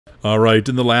All right,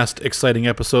 in the last exciting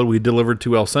episode, we delivered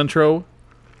to El Centro,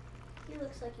 He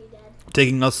looks like he did.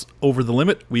 taking us over the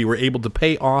limit. We were able to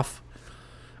pay off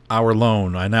our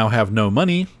loan. I now have no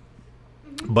money,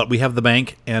 but we have the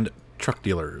bank and truck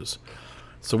dealers.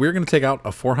 So we're going to take out a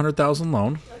 $400,000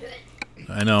 loan.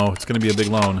 I know, it's going to be a big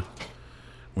loan.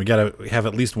 We got to have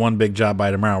at least one big job by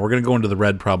tomorrow. We're going to go into the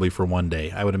red probably for one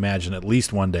day. I would imagine at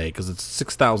least one day because it's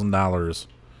 $6,000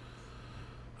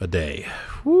 a day.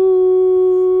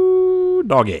 Woo,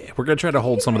 doggy. We're going to try to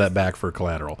hold some of that back for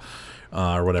collateral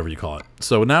or whatever you call it.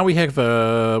 So now we have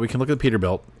we can look at the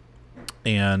Peterbilt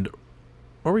and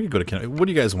or we could go to Canada. What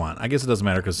do you guys want? I guess it doesn't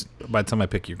matter because by the time I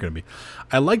pick, you're going to be.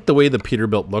 I like the way the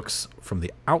Peterbilt looks from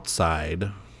the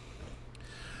outside.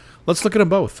 Let's look at them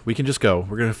both. We can just go.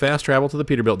 We're going to fast travel to the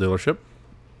Peterbilt dealership.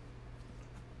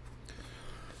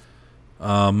 It's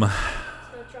not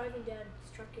driving, Dad. It's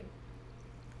trucking.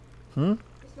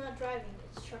 It's not driving.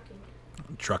 It's trucking.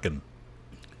 Trucking.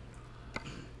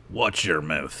 Watch your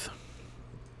mouth.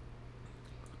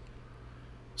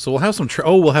 So we'll have some.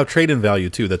 We'll have trade-in value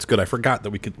too. That's good. I forgot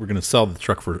that we're going to sell the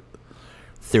truck for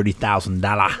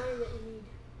 $30,000.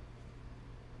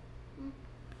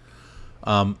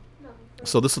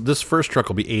 So this first truck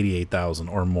will be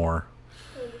 $88,000 or more.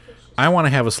 I want to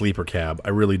have a sleeper cab. I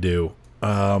really do.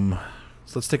 So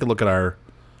let's take a look at our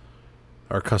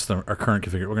current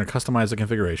configuration. We're going to customize the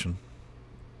configuration.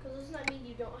 Because doesn't that mean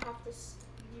you don't have to?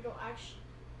 You don't actually.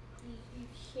 You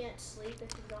can't sleep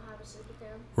if you don't have a sleeper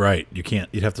cab. Right. You can't.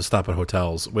 You'd have to stop at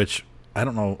hotels, which I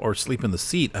don't know, or sleep in the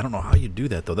seat. I don't know how you do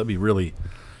that though. That'd be really.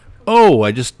 Oh,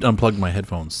 I just unplugged my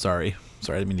headphones. Sorry. I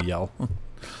didn't mean to yell.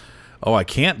 Oh, I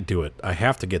can't do it. I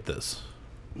have to get this.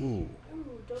 Ooh.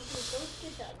 Don't get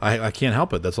that. I can't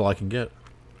help it. That's all I can get.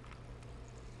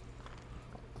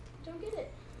 Don't get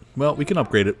it. Well, we can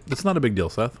upgrade it. It's not a big deal,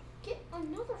 Seth. Get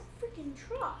another freaking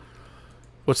truck.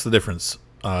 What's the difference?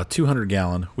 200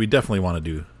 gallon. We definitely want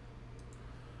to do.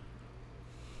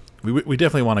 We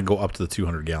definitely want to go up to the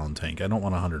 200 gallon tank. I don't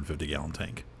want a 150 gallon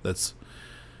tank. That's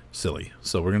silly.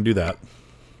 So we're gonna do that.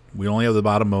 We only have the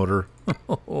bottom motor.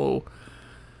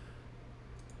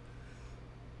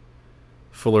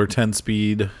 Fuller 10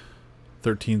 speed,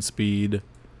 13 speed.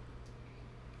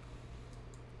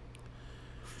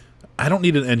 I don't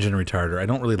need an engine retarder. I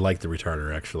don't really like the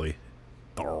retarder, actually.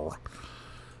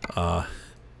 I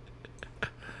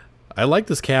like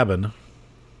this cabin.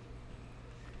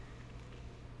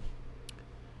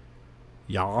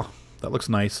 Yeah, that looks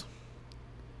nice.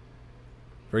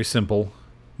 Very simple,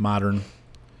 modern.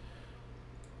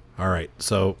 All right,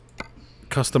 so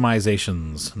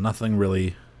customizations. Nothing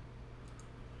really.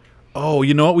 Oh,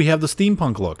 you know what? We have the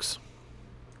steampunk looks.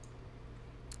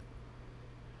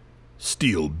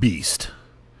 Steel Beast.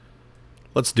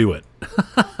 Let's do it.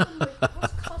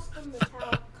 Custom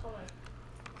metallic color.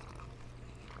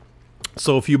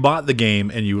 So if you bought the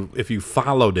game and if you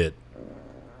followed it.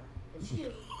 It's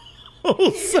you.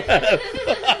 Oh, Seth.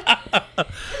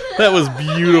 That was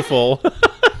beautiful.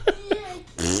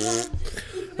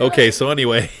 Okay, so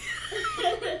anyway.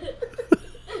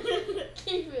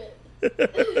 Keep it.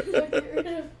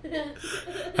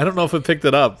 I don't know if it picked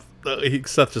it up.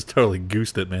 Seth just totally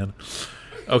goosed it, man.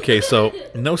 Okay, so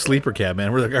no sleeper cab,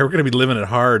 man. We're going to be living it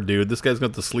hard, dude. This guy's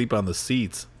going to have to sleep on the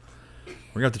seats.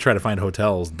 We're going to have to try to find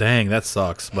hotels. Dang, that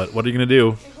sucks. But what are you going to do?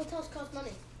 And hotels cost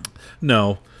money.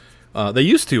 No. They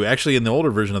used to. Actually, in the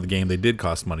older version of the game, they did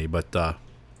cost money. But,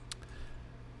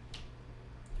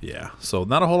 yeah. So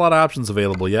not a whole lot of options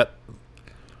available yet.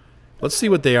 Let's see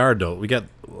what they are, though. We got...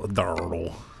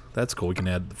 That's cool. We can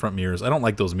add the front mirrors. I don't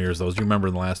like those mirrors, though. As you remember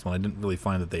in the last one, I didn't really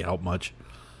find that they help much.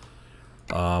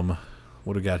 What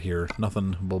do we got here?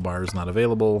 Nothing. Bull bars not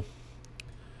available.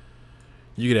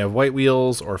 You could have white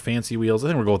wheels or fancy wheels. I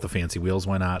think we'll go with the fancy wheels.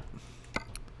 Why not?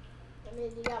 I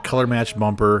mean, you got Color match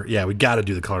bumper. Yeah, we got to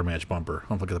do the color match bumper.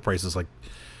 Oh, look at the prices. Like,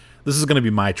 this is going to be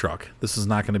my truck. This is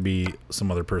not going to be some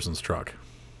other person's truck.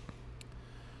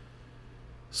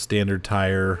 Standard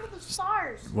tire. Look at the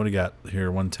stars. What do you got here?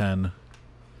 110.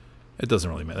 It doesn't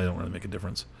really matter. They don't really make a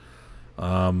difference.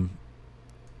 What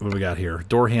do we got here?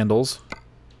 Door handles.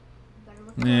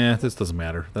 Nah, this doesn't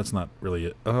matter. That's not really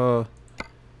it. Nah,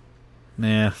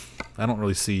 I don't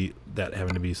really see that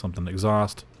having to be something.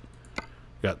 Exhaust.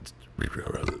 Got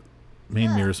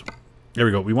main mirrors. There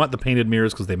we go. We want the painted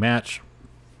mirrors because they match.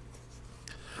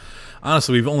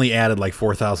 Honestly, we've only added like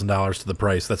 $4,000 to the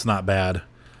price. That's not bad.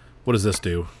 What does this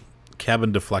do?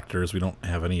 Cabin deflectors. We don't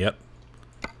have any yet.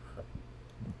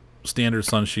 Standard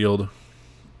sun shield.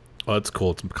 Oh, that's cool.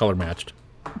 It's color matched.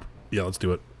 Yeah, let's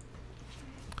do it.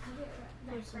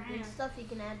 There's some good stuff you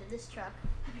can add to this truck.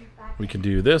 We can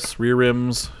do this. Rear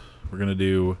rims. We're going to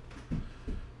do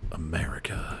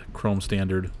America. Chrome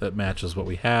standard. That matches what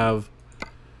we have.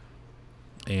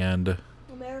 And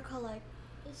America, like,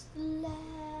 it's the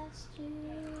last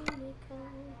unicorn.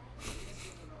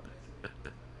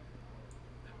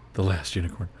 the last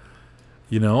unicorn.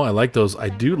 You know, I like those. I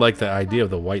do like the idea of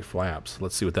the white flaps.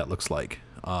 Let's see what that looks like.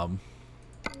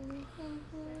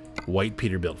 White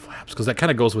Peterbilt flaps. Because that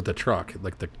kind of goes with the truck.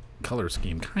 Like the color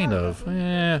scheme. Kind of.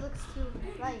 It looks too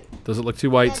white. Does it look too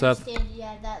white, Yeah, Seth?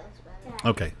 yeah, that looks better.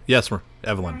 Okay. Yes, we're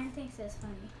Evelyn. Ryan thinks that's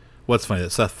funny. What's funny?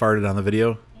 That Seth farted on the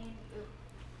video?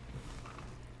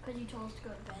 Because you told us to go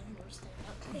to bed and we're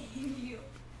staying up.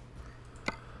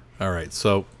 All right.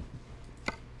 So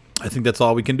I think that's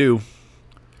all we can do.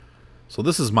 So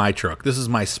this is my truck. This is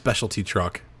my specialty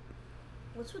truck.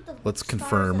 What's with the Let's stars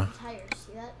confirm. on the tires?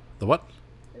 See that? The what?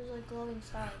 There's like glowing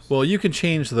stars. Well, you can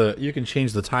change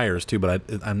the tires too, but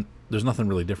there's nothing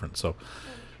really different. So,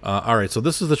 all right. So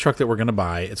this is the truck that we're gonna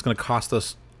buy. It's gonna cost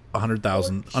us under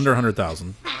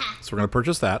 100,000. So we're gonna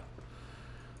purchase that.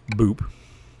 Boop.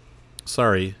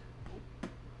 Sorry.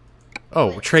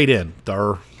 Oh, trade in.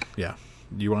 Dar. Yeah.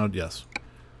 You want? Yes.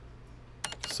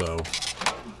 So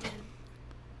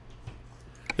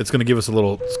it's gonna give us a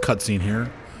little cutscene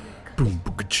here. Boom.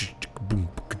 Boom.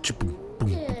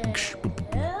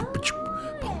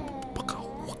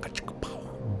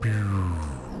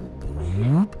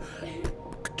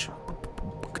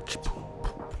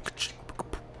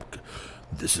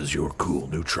 This is your cool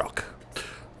new truck.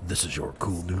 This is your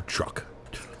cool new truck.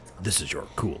 This is your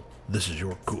cool. This is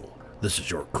your cool. This is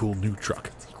your cool new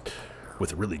truck.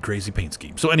 With a really crazy paint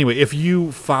scheme. So anyway, if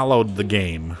you followed the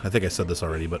game, I think I said this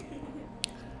already, but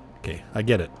okay, I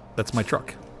get it. That's my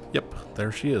truck. Yep,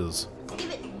 there she is.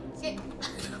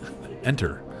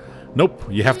 Enter. Nope,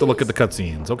 you have to look at the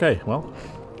cutscenes. Okay, well.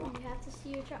 You have to see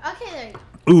your truck. Okay, there you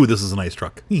go. Ooh, this is a nice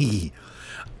truck. See,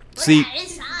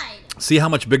 Inside. see how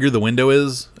much bigger the window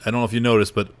is? I don't know if you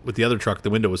noticed, but with the other truck,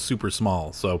 the window was super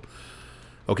small. So,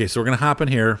 okay, so we're gonna hop in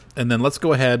here, and then let's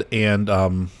go ahead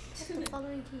and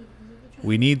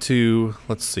we need to.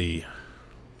 Let's see.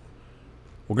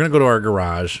 We're gonna go to our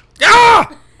garage.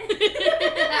 Ah!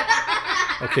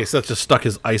 Okay, Seth just stuck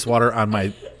his ice water on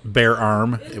my bare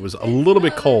arm. It was a little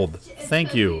bit cold.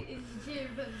 Thank you.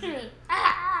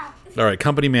 All right,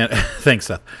 company man. Thanks,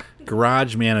 Seth.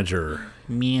 Garage manager.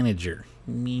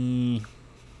 Me.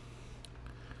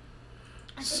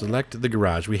 Select the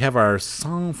garage. We have our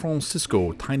San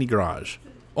Francisco tiny garage.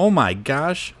 Oh my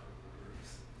gosh.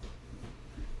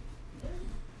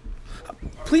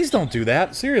 Please don't do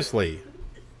that. Seriously.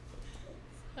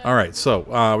 All right,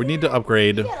 so we need to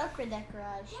upgrade. You gotta upgrade that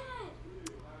garage.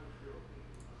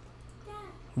 Dad,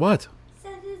 What?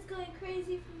 Seth is going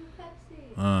crazy from the Pepsi.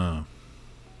 He's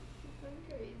going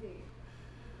crazy.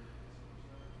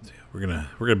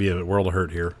 We're gonna be a world of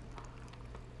hurt here.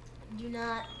 Do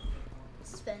not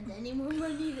spend any more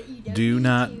money that you don't Do need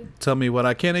not to. tell me what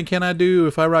I can and cannot do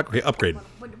if I rock. Okay, upgrade.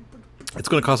 It's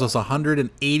going to cost us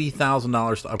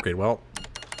 $180,000 to upgrade. Well,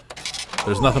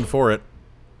 there's nothing for it,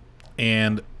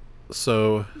 and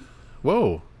so,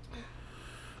 whoa.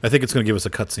 I think it's going to give us a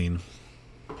cutscene.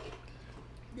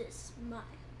 This my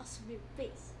awesome new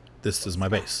face. This is my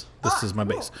base. This is my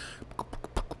base.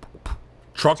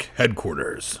 Truck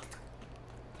headquarters.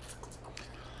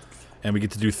 And we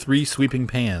get to do 3 sweeping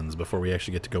pans before we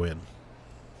actually get to go in.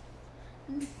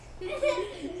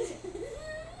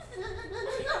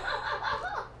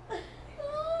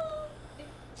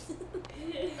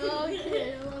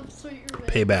 Okay, I love sweet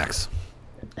revenge. Paybacks.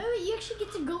 Oh, wait, you actually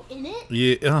get to go in it?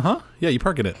 Yeah, yeah, you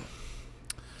park in it.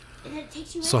 And it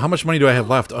takes you So in? how much money do I have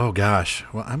left? Oh gosh.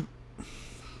 Well,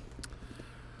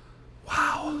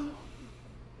 wow.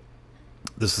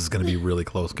 This is going to be really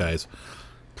close, guys.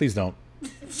 Please don't.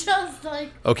 Just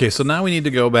like... Okay, so now we need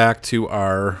to go back to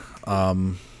our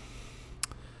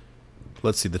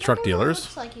let's see, the truck dealers.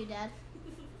 Looks like you, Dad.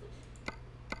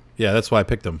 Yeah, that's why I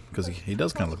picked him, because he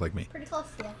does kind of look like me. Pretty close,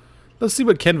 yeah. Let's see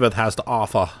what Kenworth has to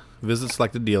offer. Visit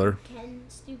selected dealer. Ken,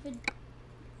 stupid.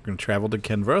 We're going to travel to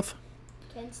Kenworth.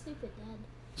 Ken, stupid, Dad.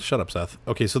 Shut up, Seth.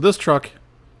 Okay, so this truck,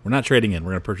 we're not trading in.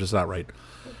 We're going to purchase it outright.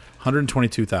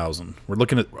 $122,000. We're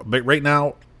looking at, right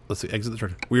now, let's see, exit the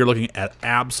truck. We are looking at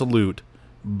absolute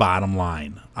bottom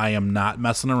line. I am not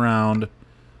messing around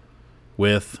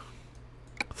with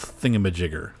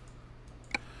thingamajigger.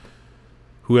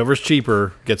 Whoever's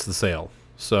cheaper gets the sale.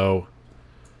 So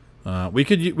we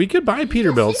could buy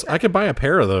Peterbilts. I could buy a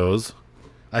pair of those.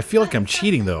 I feel like I'm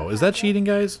cheating though. Is that cheating,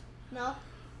 guys? No.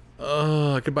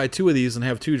 I could buy 2 of these and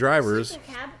have 2 drivers.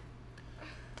 Sleeper cab.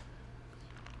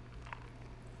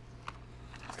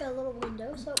 It's got a little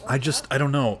window, so it I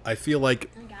don't know. I feel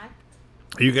like Okay.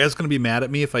 Are you guys going to be mad at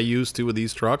me if I use 2 of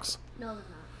these trucks No, they're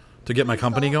not. to get my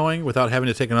company going without having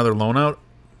to take another loan out?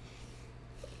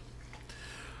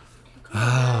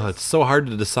 It's so hard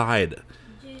to decide.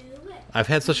 Do it. I've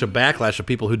had such a backlash of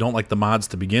people who don't like the mods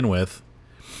to begin with.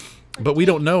 But we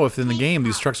don't know if in the game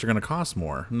these trucks are going to cost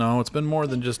more. No, it's been more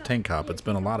than just Tank Cop. It's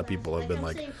been a lot of people have been I'm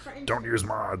like, saying, for instance, don't use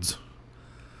mods.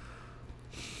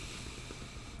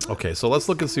 Okay, so let's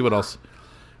look and see what else.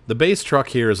 The base truck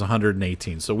here is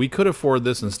 118, so we could afford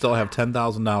this and still have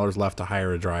 $10,000 left to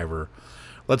hire a driver.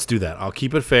 Let's do that. I'll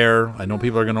keep it fair. I know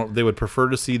people are they would prefer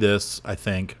to see this, I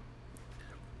think.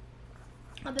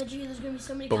 I bet you there's gonna be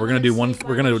so many. But we're gonna do one.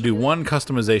 We're gonna do one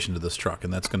customization to this truck,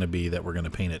 and that's gonna be that we're gonna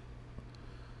paint it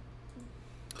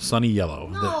sunny yellow.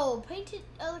 No, paint it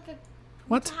like a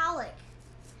What? metallic.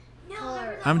 No, Color.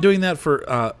 remember that I'm doing that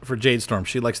for Jade Storm.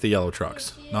 She likes the yellow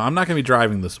trucks. No, I'm not gonna be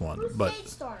driving this one, Who's but Jade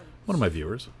Storm? one of my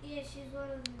viewers. Yeah, she's one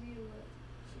of the viewers.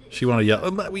 She wanted a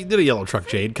yellow. We did a yellow truck,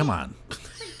 Jade. Come on,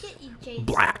 Forget you, Jade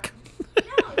black. No,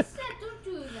 Seth, don't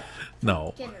do that.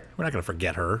 No, Get her. we're not gonna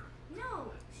forget her. No,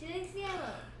 she likes yellow.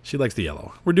 She likes the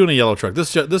yellow. We're doing a yellow truck.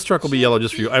 This truck will be yellow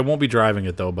just for you. I won't be driving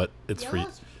it though, but it's for you.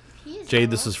 Yellow's- he is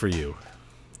Jade, this yellow. is for you.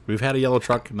 We've had a yellow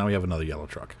truck. Now we have another yellow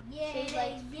truck. Yeah, She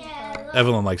likes pink yeah. color.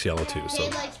 Evelyn likes yellow too. So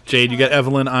Jade likes pink Jade, you got color.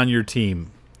 Evelyn on your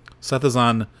team. Seth is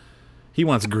on. He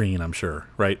wants green, I'm sure,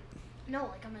 right? No,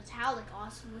 like a metallic,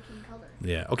 awesome looking color.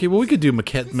 Yeah. Okay. Well, we could do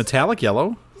metallic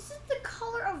yellow. This is the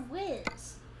color of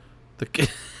Wiz. The, You know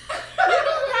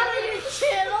that on your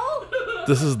channel?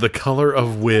 this is the color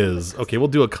of Wiz. Okay, we'll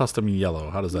do a custom yellow.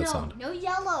 How does that No, sound? no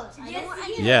yellows. I Yes, don't want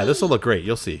yes. any. Yeah, this will look great.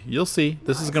 You'll see. You'll see.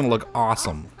 This is gonna look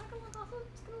awesome. It's not gonna look awesome.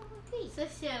 It's gonna look like pee.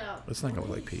 So shut up. It's not gonna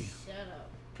look like pea. Shut up.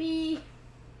 Pee.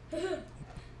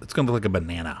 It's gonna look like a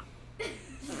banana. We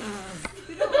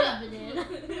don't want a banana.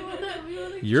 We want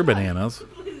a Your bananas.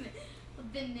 A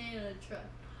banana truck.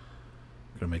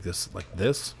 Gonna make this like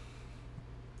this.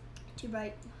 Too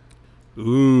bright.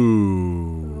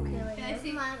 Ooh. Okay, wait, Can I never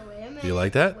see- mind. Wait a minute. You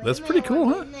like that? Wait a That's minute, pretty cool,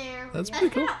 we're huh? getting there. That's Wait,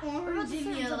 pretty cool. What about Orange the and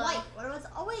difference of yellow. white? What about?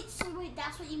 Oh wait, so wait,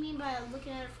 that's what you mean by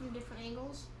looking at it from different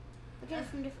angles? Look at it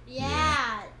from different.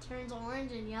 Yeah, it turns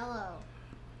orange and yellow.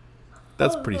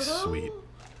 That's pretty sweet.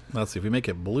 Let's see if we make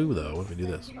it blue though. What if we do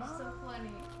this? You're so funny.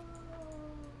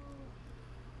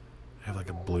 Have like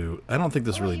a blue. I don't think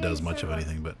this really does much of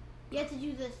anything, but You have to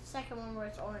do the second one where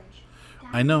it's orange.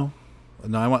 I know.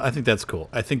 No, I think that's cool.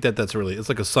 I think that's really. It's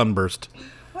like a sunburst.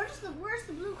 Where's the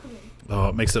blue come in? Oh,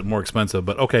 it makes it more expensive,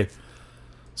 but okay.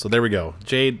 So there we go.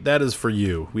 Jade, that is for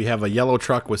you. We have a yellow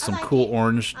truck with some I like cool it.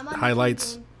 orange I'm on your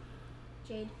highlights. team,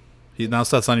 Jade. He now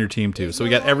Seth's on your team too. So we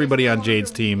got everybody on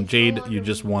Jade's team. Jade, you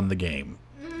just won the game.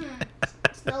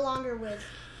 It's no longer with.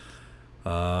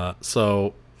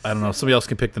 So I don't know. Somebody else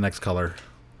can pick the next color.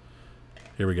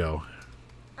 Here we go.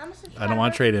 I'm a subscriber. I don't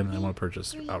want to trade in. I Green, want to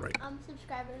purchase green. outright. I'm a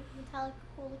subscriber. Metallic,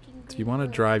 cool looking. Do you want to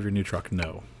drive your new truck?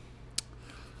 No.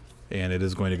 And it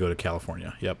is going to go to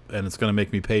California. Yep. And it's going to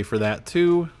make me pay for that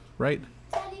too, right?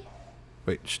 Daddy,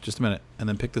 Wait, just a minute. And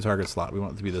then pick the target slot. We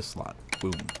want it to be this slot.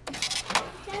 Boom.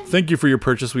 Thank you for your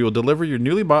purchase. We will deliver your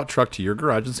newly bought truck to your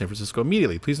garage in San Francisco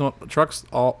immediately. Please note, trucks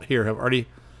all here have already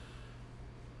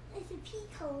it's a pea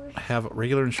color. have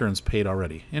regular insurance paid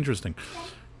already. Interesting.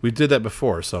 We did that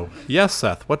before, so yes,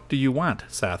 Seth. What do you want,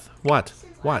 Seth? What?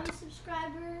 Since What? I'm a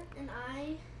subscriber and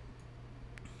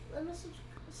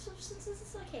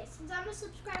since I'm a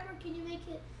subscriber, can you make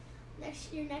it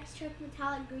your next truck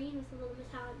metallic green with a little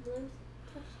metallic blue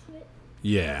touch to it?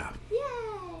 Yeah.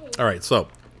 Yay! All right. So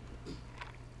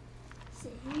So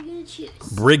who are you gonna choose?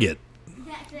 Brigit.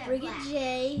 Brigit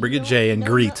J. Brigit You don't- J and no,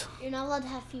 Greet. no, you're not allowed to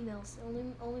have females.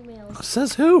 Only males.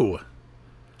 Says who?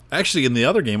 Actually, in the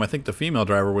other game, I think the female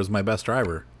driver was my best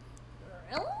driver.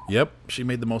 Really? Yep, she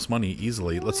made the most money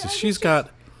easily. Let's see. I She's just-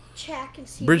 got Check and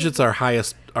see. Bridget's our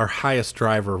highest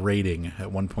driver rating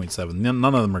at 1.7. None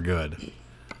of them are good.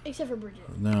 Except for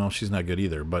Bridget. No, she's not good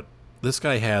either. But this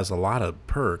guy has a lot of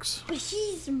perks. But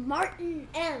he's Martin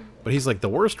M. But he's like the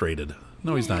worst rated.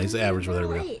 No, he's not. He's average with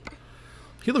everybody else. Wait.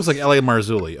 He looks like Elliot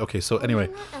Marzulli. Okay, so anyway,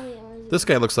 Not Elliot Marzulli. this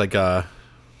guy looks like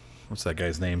what's that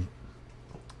guy's name?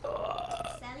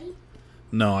 Sally?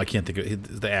 No, I can't think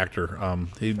of the actor.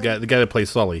 The guy that plays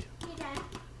Sully. Hey,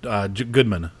 Dad.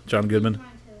 Goodman, John Goodman. Mine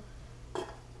too.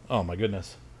 Oh my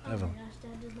goodness. I Oh don't my know. gosh,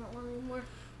 Dad does not want it anymore.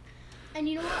 And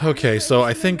you know what? Okay, so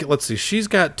I think let's see. She's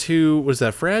got two. Was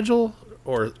that fragile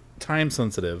or time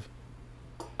sensitive?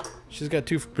 She's got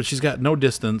two, but she's got no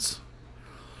distance.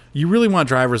 You really want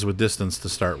drivers with distance to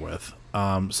start with.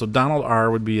 So Donald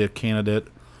R would be a candidate.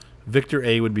 Victor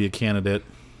A would be a candidate.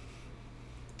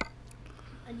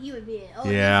 And he would be it. Oh,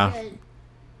 Yeah. he's good.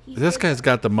 This guy's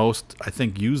got the most, I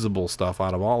think, usable stuff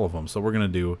out of all of them. So we're gonna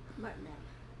do. Martinet.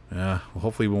 Yeah. Well,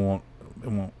 hopefully we won't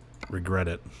regret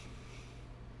it.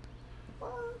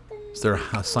 Is there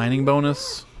a signing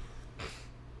bonus?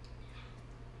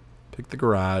 Pick the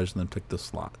garage and then pick the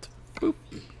slot. Boop.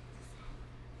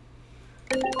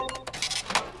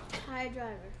 Hire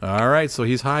driver. All right, so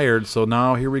he's hired. So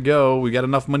now here we go. We got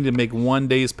enough money to make 1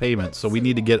 day's payment. So we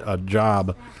need to get a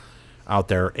job out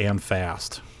there and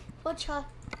fast. Butcha.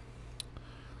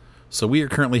 So we are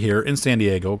currently here in San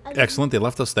Diego. Excellent. They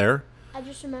left us there. I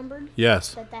just remembered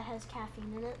Yes. that has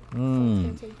caffeine in it. So it's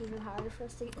going to take even harder for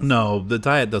us to get No, the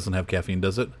diet doesn't have caffeine,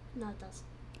 does it? No, it does.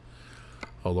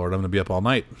 Oh, Lord, I'm going to be up all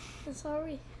night. That's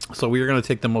sorry. So we are going to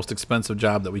take the most expensive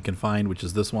job that we can find, which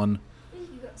is this one.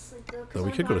 You got to sleep though. So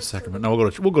we could go to Sacramento. No,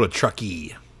 we'll go to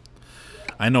Truckee.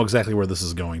 I know exactly where this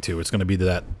is going to. It's going to be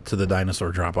to the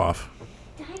dinosaur drop-off.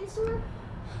 Dinosaur?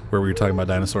 Where were you talking about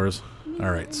dinosaurs?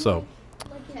 All right, so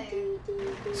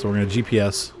we're going to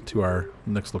GPS to our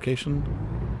next location.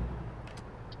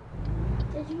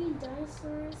 Did you mean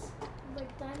dinosaurs?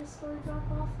 Like dinosaur drop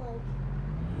off?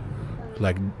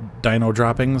 Like dino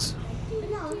droppings.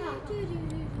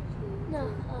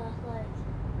 No,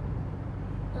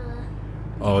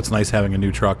 Oh, it's nice having a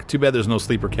new truck. Too bad there's no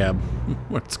sleeper cab.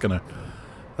 That's gonna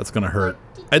hurt.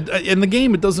 In the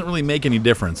game, it doesn't really make any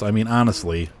difference. I mean,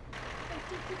 honestly.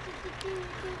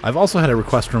 I've also had a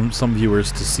request from some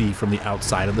viewers to see from the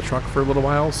outside of the truck for a little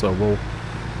while, so we'll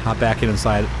hop back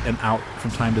inside and out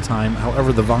from time to time.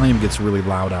 However, the volume gets really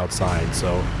loud outside,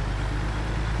 so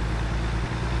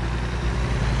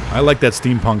I like that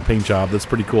steampunk paint job. That's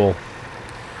pretty cool.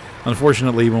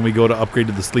 Unfortunately, when we go to upgrade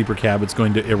to the sleeper cab, it's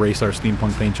going to erase our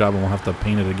steampunk paint job and we'll have to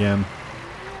paint it again.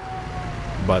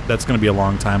 But that's going to be a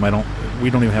long time.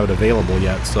 We don't even have it available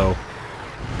yet, so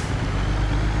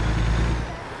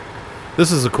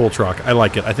this is a cool truck. I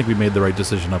like it. I think we made the right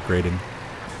decision upgrading.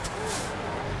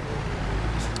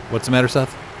 What's the matter,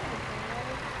 Seth?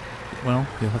 Well,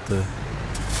 you have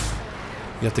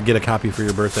to get a copy for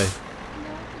your birthday.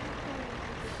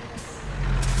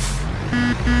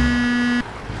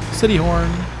 City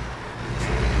horn.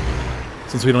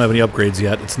 Since we don't have any upgrades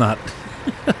yet, it's not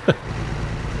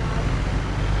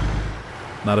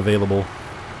not available.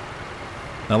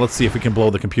 Now let's see if we can blow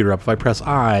the computer up. If I press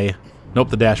I, nope,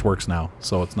 the dash works now,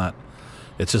 so it's not.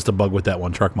 It's just a bug with that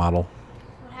one truck model.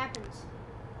 What happens?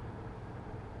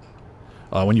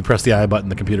 When you press the I button,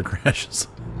 the computer crashes.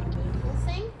 The whole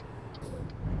thing?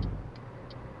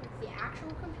 Like the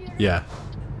actual computer? Yeah.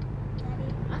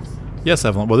 Us? Yes,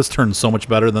 Evelyn. Well, this turns so much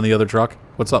better than the other truck.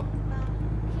 What's up?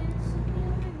 can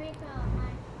somebody make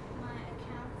my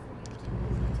account for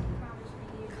YouTube? Promise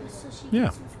me you So she Yeah.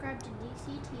 can subscribe to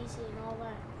DCTC and all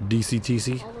that.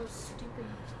 DCTC? All those stupid...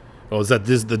 Oh, is that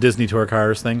the Disney Tour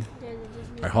Cars thing? Yeah, the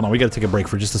Disney... All right, hold on. We got to take a break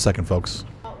for just a second, folks.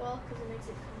 Oh, well, because it makes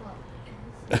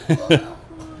it come up.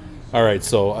 All right,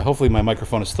 so hopefully my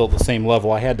microphone is still at the same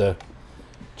level. I had to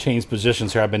change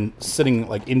positions here. I've been sitting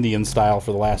like Indian style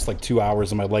for the last like 2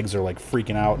 hours, and my legs are like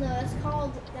freaking out. No, that's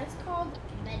called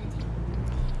meditating.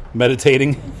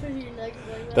 Meditating. For your legs like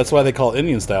that. That's why they call it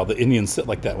Indian style. The Indians sit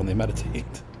like that when they meditate.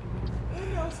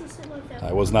 You also sit like that.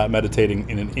 I was not meditating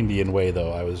in an Indian way,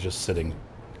 though. I was just sitting,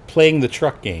 playing the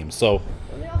truck game. So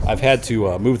I've had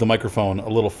to move the microphone a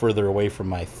little further away from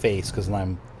my face because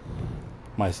my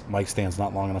mic stand's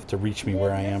not long enough to reach me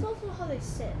where I am. That's also how they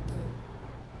sit.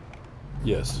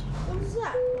 Yes. What is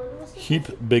that? What's the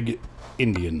Heap big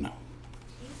Indian.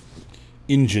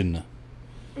 Engine.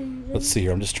 Let's see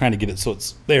here. I'm just trying to get it so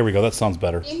it's... There we go. That sounds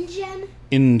better. InGen?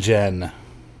 InGen.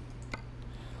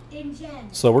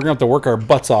 InGen. So we're going to have to work our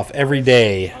butts off every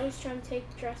day. I was trying to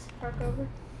take Jurassic Park over.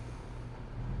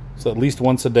 So at least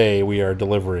once a day we are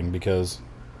delivering because...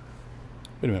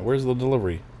 Wait a minute. Where's the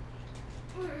delivery?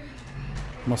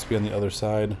 Must be on the other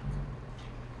side.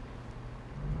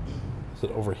 Is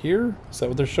it over here? Is that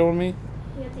what they're showing me?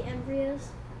 We got the embryos.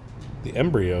 The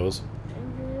embryos?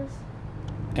 Embryos.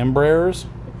 Embryos?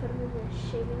 They put them in the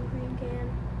shaving cream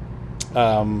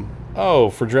can. Oh,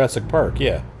 for Jurassic Park,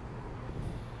 yeah.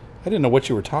 I didn't know what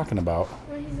you were talking about.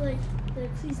 When he's like,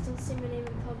 please don't say my name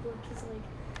in public. He's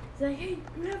like, hey,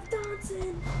 you have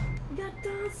Dawson. We got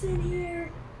Dawson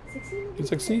here.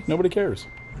 He's like, see, nobody cares.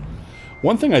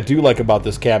 One thing I do like about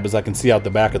this cab is I can see out the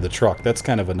back of the truck. That's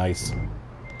kind of a nice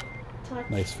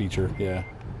feature, yeah.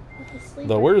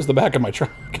 Though, where's the back of my truck?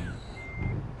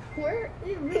 Where?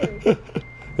 Really?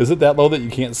 Is it that low that you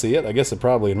can't see it? I guess it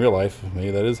probably in real life. Maybe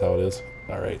that is how it is.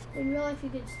 All right. In real life, you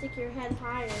could stick your head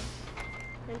higher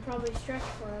and probably stretch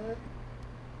further.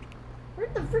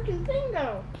 Where'd the freaking thing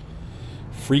go?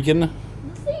 Freaking.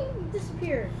 The thing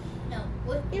disappeared. No.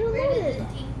 What? It'll Where did load the it.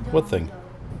 ding dong What thing? go?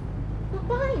 Look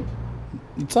behind.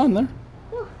 It's on there.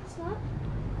 No, it's not.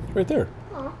 Right there.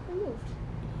 Aw, I moved.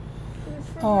 It was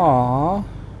from Aww.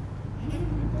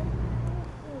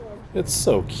 there. It's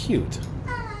so cute.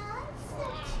 Aw,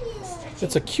 so cute.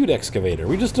 It's a cute excavator.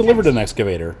 We just delivered an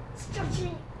excavator.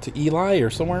 Stretching. To Eli or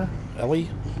somewhere? Ellie?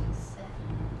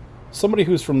 Somebody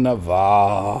who's from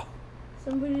Nevada.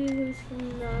 Somebody who's from,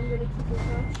 I'm gonna keep your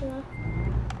mouth shut.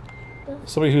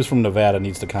 Somebody who's from Nevada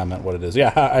needs to comment what it is.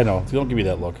 Yeah, I know. Don't give me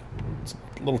that look. It's a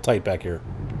little tight back here.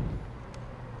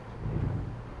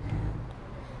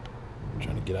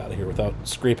 Trying to get out of here without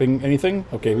scraping anything.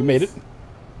 Okay, we made it.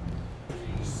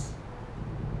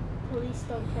 Police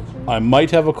don't catch me. I might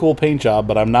have a cool paint job,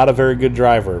 but I'm not a very good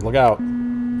driver. Look out.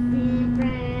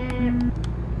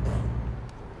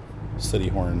 City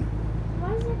horn.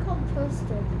 Why is it called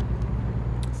Postal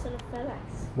instead of FedEx?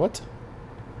 What?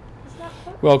 It's not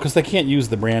Postal. Well, because they can't use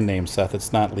the brand name, Seth.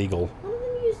 It's not legal. One of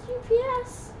them used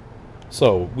UPS.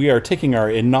 So, we are taking our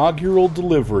inaugural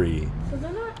delivery So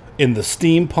they're not, in the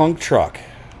steampunk truck.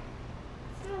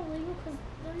 it's not illegal because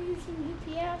they're using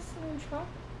UPS in a truck.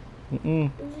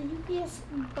 Mm-mm. There's a UPS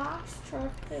box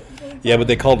truck that goes Yeah, but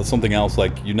they called it something else,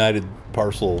 like United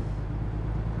Parcel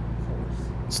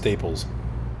Staples.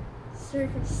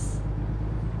 Service.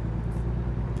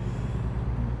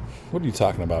 What are you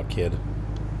talking about, kid? It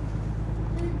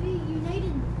would be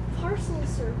United Parcel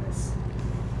Service.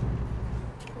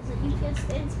 That's what UPS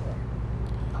stands for.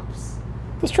 Oops.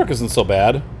 This truck isn't so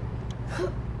bad.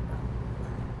 Oh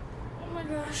my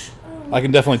gosh. I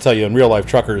can definitely tell you, in real life,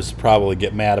 truckers probably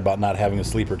get mad about not having a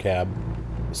sleeper cab.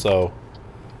 So,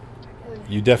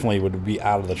 you definitely would be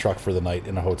out of the truck for the night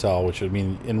in a hotel, which would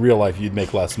mean in real life you'd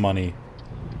make less money.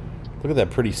 Look at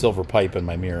that pretty silver pipe in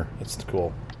my mirror. That's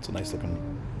cool. It's a nice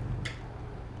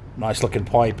looking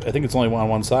pipe. I think it's only on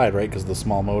one side, right? Because of the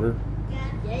small motor.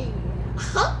 Yeah.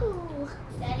 Oh.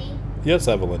 Daddy, Yes,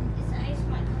 Evelyn. this ice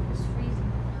my cup is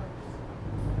freezing my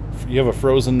nose. You have a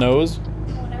frozen nose?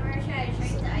 Whenever I try to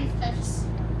drink, the ice touches my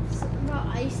nose. Something about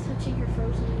ice touching your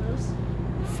frozen nose.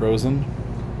 Frozen?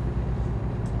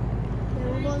 Yeah,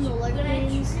 we're going to leg When I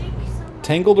games. drink some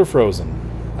Tangled or frozen?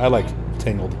 I like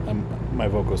tangled. My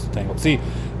vote goes to tangled. See,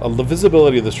 the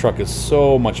visibility of this truck is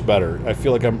so much better. I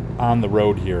feel like I'm on the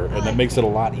road here, and that makes it a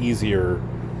lot easier I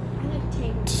like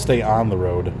Tangled. to stay on the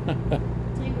road.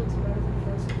 Tangled's better than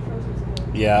Frozen. Frozen's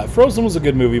good. Yeah, Frozen was a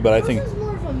good movie, but I think, Frozen's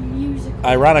more of a musical.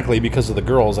 ironically, because of the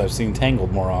girls, I've seen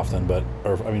Tangled more often,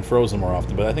 Frozen more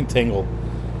often. But I think Tangled,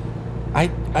 I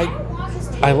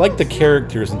like the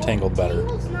characters in Tangled better.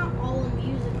 Tangled's not all a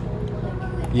musical.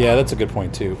 Like, Yeah, that's a good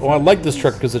point too. Oh, I like this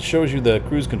truck because it shows you the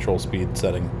cruise control speed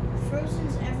setting.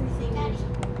 Frozen's everything. Daddy,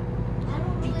 I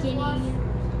don't really Beginning. love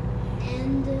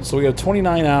And So we have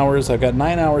 29 hours. I've got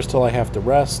 9 hours till I have to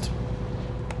rest.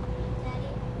 Daddy.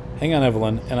 Hang on,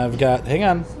 Evelyn, and I've got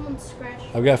someone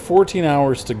scratched. I've got 14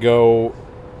 hours to go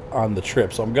on the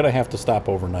trip, so I'm gonna have to stop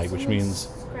overnight, which means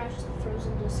Scratched the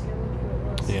Frozen disc. I wonder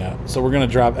who it was. yeah. So we're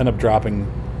gonna end up dropping.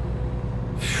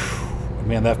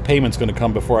 Man, that payment's gonna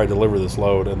come before I deliver this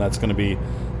load, and that's gonna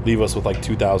leave us with like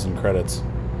 2,000 credits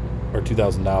or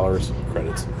 $2,000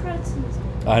 credits. Credits in this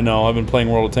game. I know. I've been playing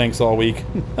World of Tanks all week.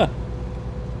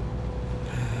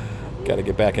 Got to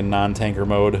get back in non-tanker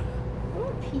mode. I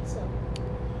want pizza.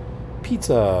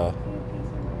 Pizza. Can you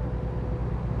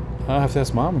pizza? I'll have to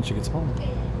ask Mom when she gets home.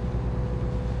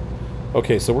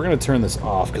 Okay, so we're going to turn this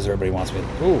off because everybody wants me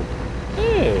to... Ooh.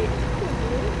 Hey.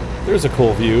 There's a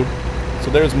cool view.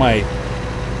 So there's my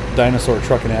dinosaur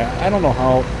truck. And I don't know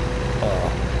how...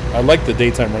 I like the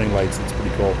daytime running lights. It's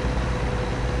pretty cool.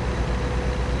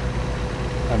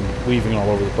 I'm weaving all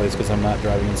over the place because I'm not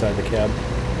driving inside the cab.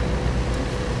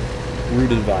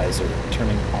 Route advisor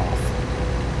turning off.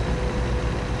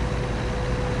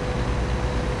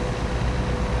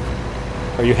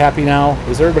 Are you happy now?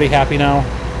 Is everybody happy now?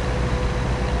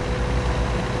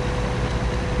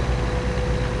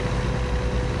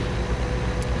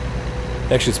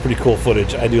 Actually, it's pretty cool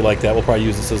footage. I do like that. We'll probably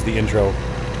use this as the intro. Oops.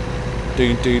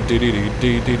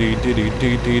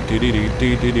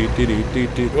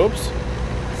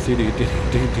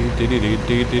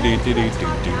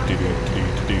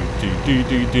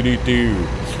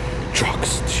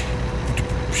 Trucks. Use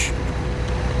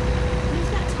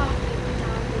that top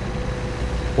down.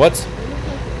 What's It looks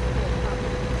like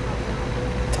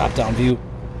it's top down view?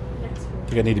 next I one.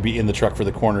 think I need to be in the truck for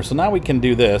the corner. So now we can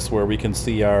do this where we can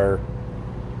see the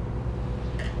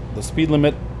speed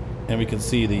limit and we can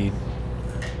see the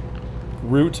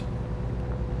route.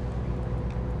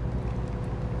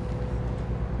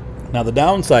 Now the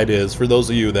downside is, for those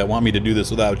of you that want me to do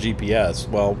this without GPS,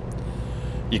 well,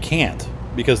 you can't.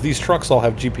 because these trucks all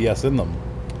have GPS in them,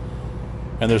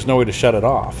 and there's no way to shut it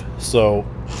off. So,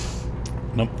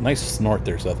 no, nice snort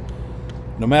there, Seth.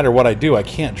 No matter what I do, I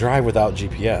can't drive without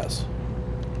GPS.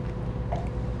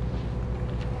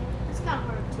 It's kind of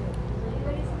hard too. Is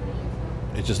anybody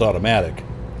from the It's just automatic.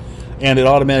 And it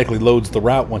automatically loads the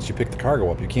route once you pick the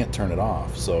cargo up. You can't turn it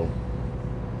off, so...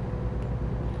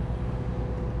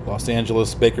 Los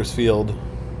Angeles, Bakersfield.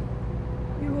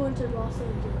 You're going to Los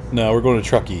Angeles. No, we're going to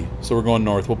Truckee, so we're going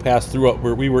north. We'll pass through...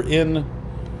 We were in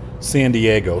San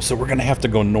Diego, so we're going to have to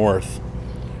go north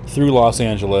through Los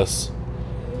Angeles.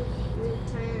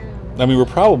 I mean, we'll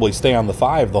probably stay on the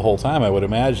 5 the whole time, I would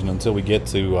imagine, until we get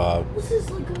to This is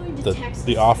like going to Texas.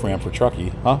 the off-ramp for Truckee.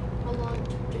 Huh? How long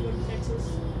to go to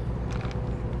Texas?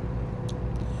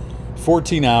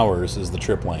 14 hours is the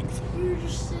trip length. We were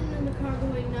just sitting in the car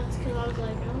going nuts because I was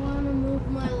like, I want to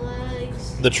move my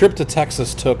legs. The trip to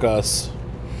Texas took us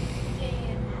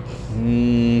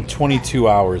 22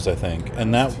 hours, I think.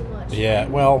 And that... That's too much. Yeah,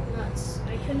 well... Nuts.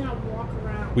 I could not walk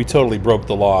around. We totally broke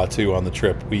the law, too, on the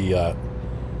trip.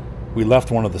 We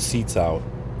left one of the seats out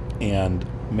and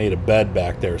made a bed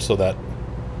back there so that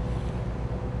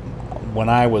when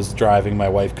I was driving, my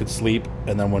wife could sleep,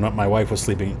 and then when my wife was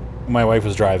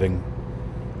driving,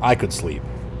 I could sleep.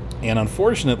 And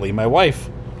unfortunately, my wife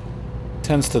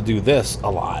tends to do this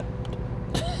a lot.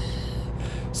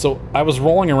 So I was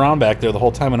rolling around back there the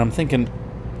whole time, and I'm thinking,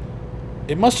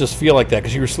 it must just feel like that,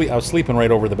 because I was sleeping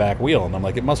right over the back wheel, and I'm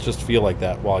like, it must just feel like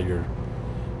that while you're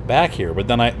back here. But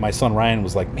then my son Ryan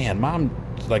was like, man, Mom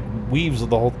like weaves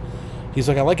the whole... He's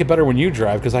like, I like it better when you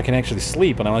drive because I can actually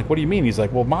sleep. And I'm like, what do you mean? He's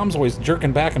like, well, Mom's always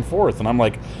jerking back and forth. And I'm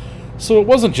like, so it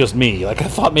wasn't just me. Like, I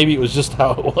thought maybe it was just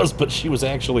how it was, but she was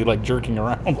actually like jerking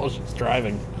around while she's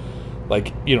driving.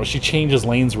 Like, you know, she changes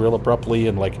lanes real abruptly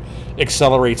and like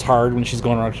accelerates hard when she's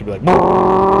going around. She'd be like,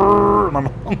 brrr, and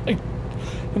I'm like,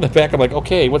 in the back, I'm like,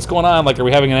 okay, what's going on? Like, are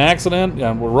we having an accident?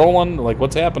 Yeah, we're rolling. Like,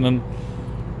 what's happening?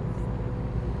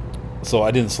 So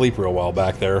I didn't sleep real well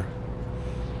back there.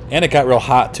 And it got real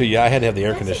hot, too. Yeah, I had to have the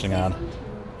air conditioning on.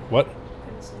 What?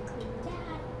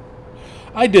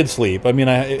 I did sleep. I mean,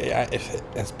 I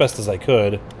as best as I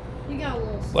could. You got a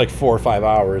little sleep. Like 4 or 5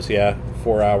 hours, yeah.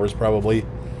 4 hours, probably,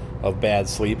 of bad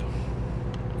sleep.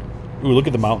 Ooh, look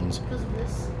at the mountains. Because of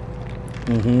this.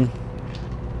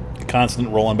 Mm-hmm. Constant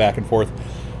rolling back and forth.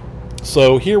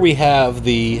 So here we have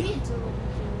the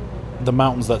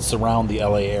mountains that surround the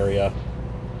LA area.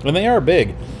 And they are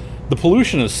big. The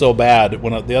pollution is so bad.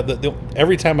 When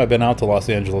every time I've been out to Los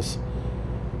Angeles,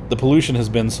 the pollution has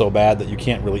been so bad that you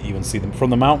can't really even see them. From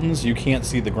the mountains, you can't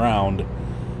see the ground.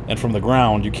 And from the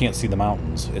ground, you can't see the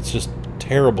mountains. It's just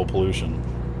terrible pollution.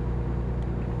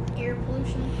 Air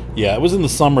pollution? Yeah, it was in the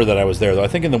summer that I was there, though. I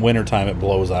think in the wintertime it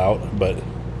blows out. But,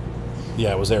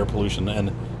 yeah, it was air pollution.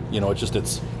 And, you know,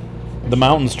 it's... The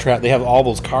mountains, they have all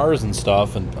those cars and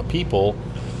stuff and people...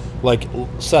 Like,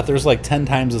 Seth, there's like 10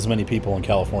 times as many people in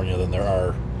California than there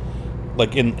are,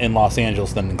 like, in Los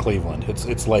Angeles than in Cleveland.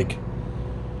 It's like...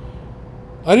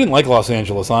 I didn't like Los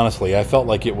Angeles, honestly. I felt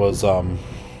like it was a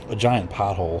giant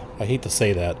pothole. I hate to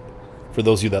say that for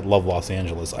those of you that love Los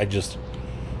Angeles.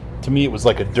 To me, it was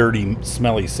like a dirty,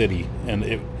 smelly city.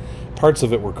 And parts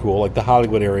of it were cool. Like, the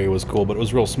Hollywood area was cool, but it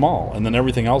was real small. And then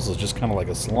everything else is just kind of like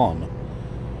a slum.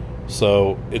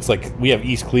 So, it's like, we have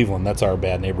East Cleveland. That's our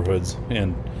bad neighborhoods.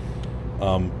 And...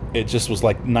 it just was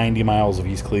like 90 miles of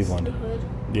East Cleveland.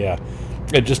 Yeah.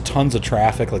 It just tons of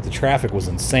traffic. Like, the traffic was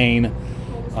insane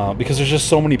because there's just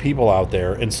so many people out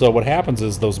there. And so what happens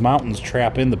is those mountains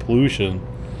trap in the pollution,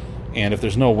 and if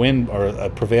there's no wind or a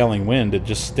prevailing wind, it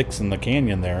just sticks in the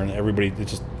canyon there, and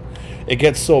it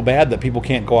gets so bad that people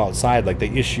can't go outside. Like, they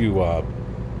issue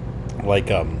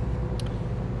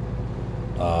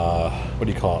what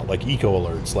do you call it? Like eco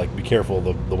alerts, like be careful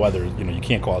of the weather. You know, you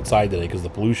can't go outside today because the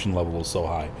pollution level is so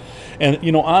high. And,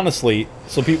 you know, honestly,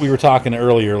 we were talking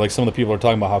earlier, like some of the people are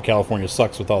talking about how California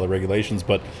sucks with all the regulations,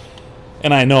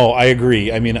 and I know, I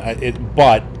agree. I mean,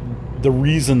 but the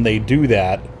reason they do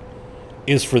that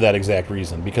is for that exact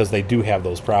reason, because they do have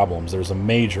those problems. There's a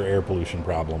major air pollution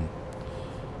problem.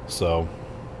 So.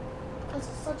 It's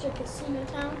such a casino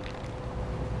town.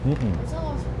 Mm-mm. It's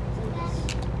Las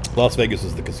Vegas. Las Vegas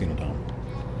is the casino town.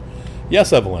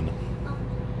 Yes, Evelyn. Can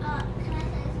I say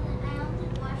something? I only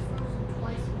watched Frozen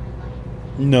twice in my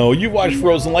life. No, you watched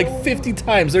Frozen like 50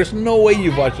 times. There's no way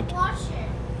you've watched it. Watch it.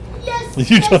 Yes,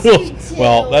 You yes, don't- you do.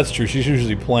 Well, that's true. She's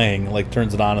usually playing, like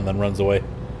turns it on and then runs away.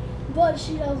 But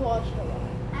she does watch it a lot.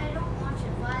 I don't watch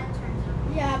it, but it turns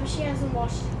out. Yeah, but she hasn't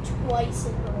watched it twice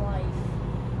in her life.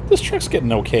 This truck's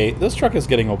getting okay. This truck is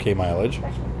getting okay mileage.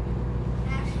 Actually,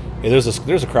 Hey,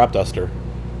 there's a crop duster.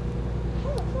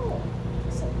 Oh, cool.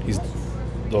 He's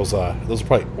those are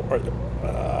probably.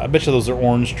 I bet you those are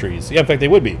orange trees. Yeah, in fact, they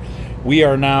would be. We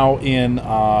are now in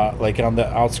like on the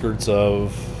outskirts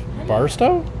of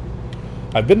Barstow.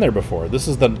 I've been there before. This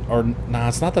is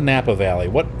it's not the Napa Valley.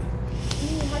 What?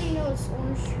 How do you know it's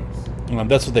orange trees?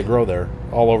 That's what they grow there,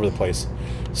 all over the place.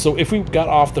 So if we got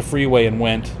off the freeway and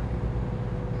went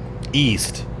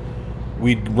east,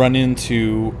 we'd run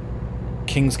into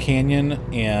Kings Canyon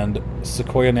and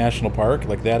Sequoia National Park,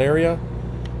 like that area.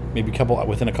 Maybe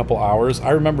within a couple hours. I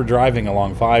remember driving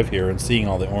along 5 here and seeing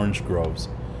all the orange groves,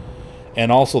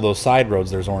 and also those side roads.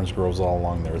 There's orange groves all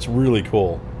along there. It's really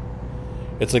cool.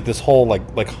 It's like this whole like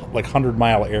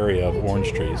 100-mile area of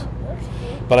orange trees.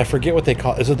 But I forget what they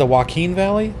call. Is it the Joaquin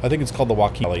Valley? I think it's called the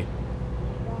Joaquin Valley.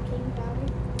 Joaquin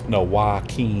Valley? No,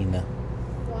 Joaquin.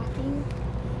 Joaquin?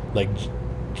 Like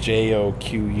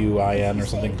Joquin or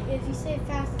something. If you say it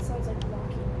fast, it sounds like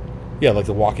walking. Yeah, like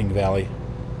the Walking Valley.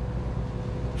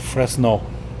 Fresno.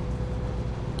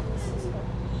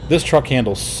 This truck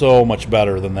handles so much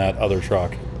better than that other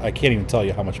truck. I can't even tell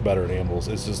you how much better it handles.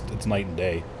 It's night and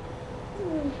day.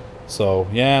 So,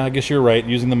 yeah, I guess you're right.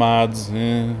 Using the mods.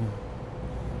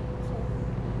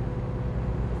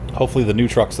 Hopefully the new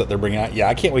trucks that they're bringing out. Yeah,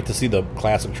 I can't wait to see the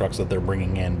classic trucks that they're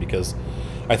bringing in, because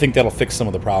I think that'll fix some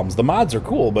of the problems. The mods are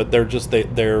cool, but they're just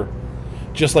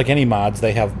like any mods.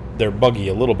 They're buggy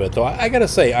a little bit. Though I gotta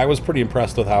say, I was pretty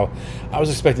impressed with how I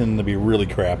was expecting them to be really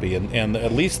crappy, and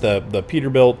at least the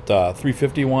Peterbilt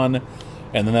 351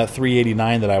 and then that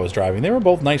 389 that I was driving, they were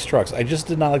both nice trucks. I just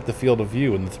did not like the field of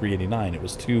view in the 389. It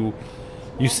was you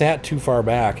sat too far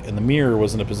back, and the mirror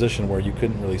was in a position where you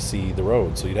couldn't really see the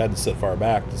road, so you had to sit far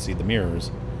back to see the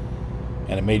mirrors,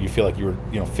 and it made you feel like you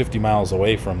were 50 miles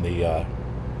away from the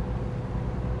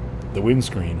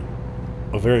windscreen.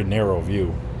 A very narrow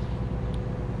view.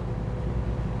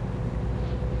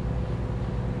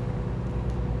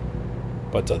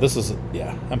 But this is,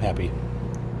 yeah, I'm happy.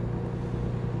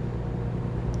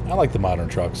 I like the modern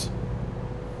trucks.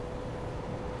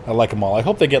 I like them all. I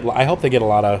hope they get a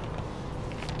lot of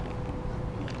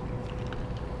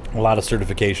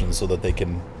certifications so that they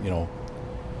can,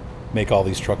 make all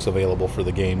these trucks available for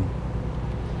the game.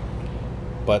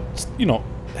 But,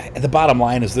 the bottom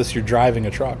line is this: you're driving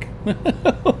a truck.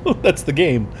 That's the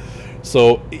game.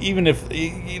 So even if,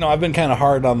 I've been kind of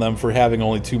hard on them for having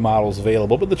only 2 models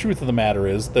available, but the truth of the matter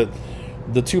is that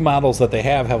the 2 models that they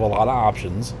have a lot of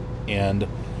options, and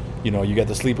you got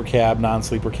the sleeper cab,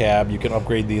 non-sleeper cab. You can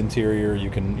upgrade the interior. You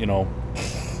can,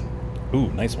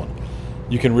 ooh, nice one.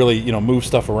 You can really, move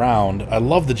stuff around. I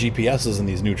love the GPSs in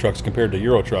these new trucks compared to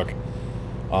Euro Truck.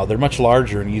 They're much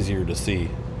larger and easier to see.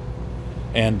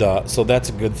 And so that's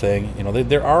a good thing.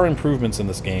 There are improvements in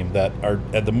this game that are,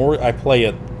 the more I play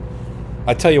it,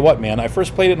 I tell you what, man, I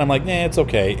first played it and I'm like, it's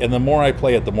okay. And the more I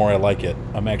play it, the more I like it.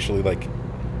 I'm actually like,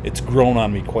 it's grown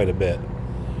on me quite a bit.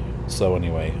 So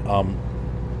anyway,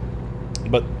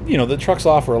 but, the trucks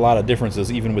offer a lot of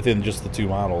differences even within just the 2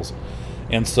 models.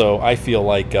 And so I feel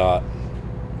like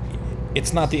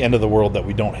it's not the end of the world that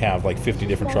we don't have like 50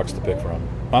 different trucks to pick from.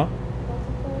 Huh?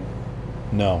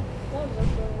 No.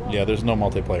 Yeah, there's no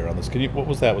multiplayer on this. Can you? What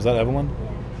was that? Was that Evelyn? Yeah.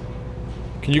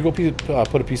 Can you go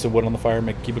put a piece of wood on the fire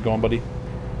and keep it going, buddy?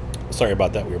 Sorry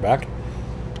about that. We were back.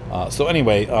 So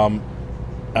anyway,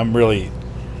 I'm really,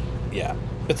 yeah,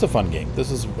 it's a fun game.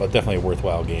 This is definitely a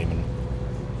worthwhile game,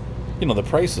 and the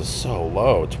price is so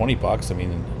low, $20. I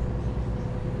mean,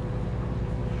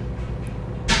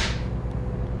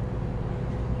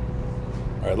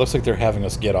 all right. Looks like they're having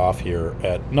us get off here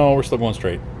at. No, we're still going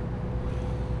straight.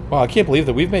 Wow, I can't believe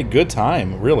that we've made good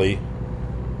time, really.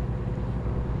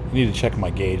 I need to check my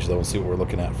gauge, though, and see what we're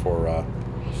looking at for,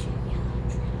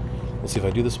 let's see if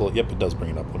I do this. Well, yep, it does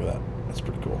bring it up. Look at that. That's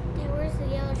pretty cool. Yeah, where's the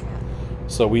yellow truck?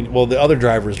 So the other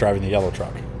driver is driving the yellow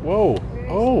truck. Whoa.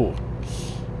 Oh.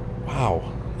 Wow.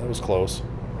 That was close.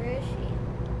 Where is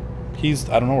he?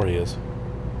 I don't know where he is.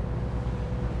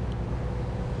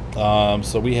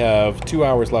 So we have 2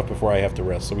 hours left before I have to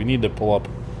rest, so we need to pull up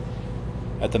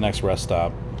at the next rest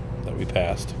stop that we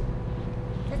passed.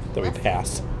 That we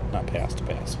pass. Not pass, to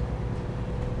pass.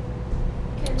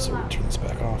 Okay, So we turn this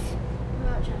back off.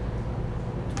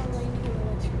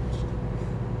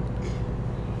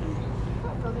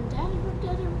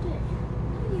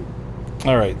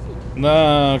 Alright.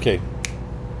 Okay.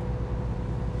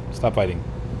 Stop fighting.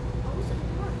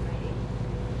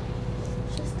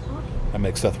 I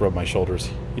make Seth rub my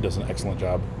shoulders. He does an excellent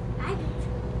job.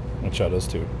 And Chad does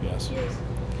too, yes.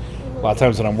 A lot of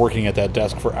times when I'm working at that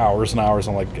desk for hours and hours,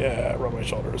 I'm like, yeah, rub my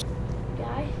shoulders.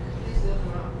 Guy?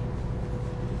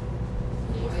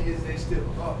 Why is they still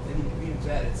up? Any means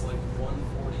that it's like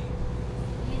 140.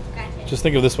 Just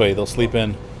think of it this way: they'll sleep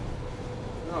in.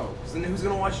 No, because then who's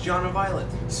gonna watch John and Violet?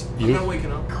 You? I'm not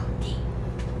waking up. Get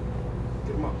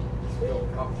him up. Go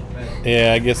up to bed.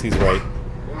 Yeah, I guess he's right.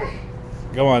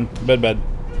 Go on, bed.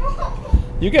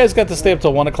 You guys got to stay up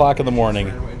till 1 o'clock in the morning.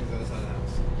 Ran away to the other side of the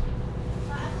house.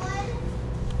 Violet?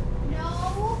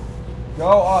 No.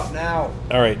 Go up now.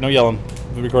 All right, no yelling.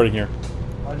 We're recording here.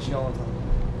 I'll just yell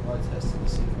until I tested to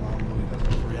see if Mom really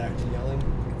doesn't react to yelling.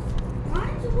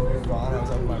 Mine's When we were always gone, I was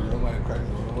up in my room, I cracked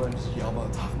the window and just yelled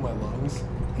on the top of my lungs.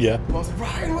 Yeah. I was like,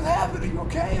 Ryan, what happened? Are you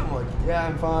okay? I'm like, yeah,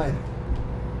 I'm fine.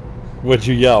 What'd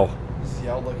you yell? Just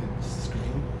yelled like a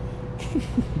scream.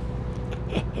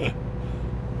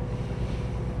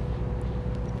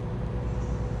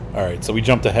 All right, so we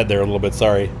jumped ahead there a little bit.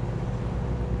 Sorry.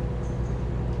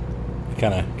 I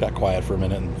kind of got quiet for a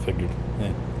minute and figured,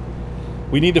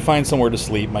 we need to find somewhere to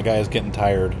sleep. My guy is getting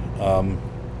tired.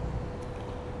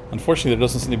 Unfortunately, there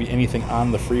doesn't seem to be anything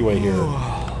on the freeway here.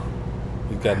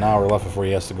 We've got an hour left before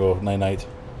he has to go night-night.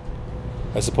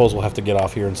 I suppose we'll have to get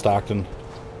off here in Stockton.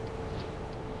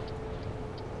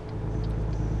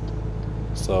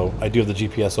 So, I do have the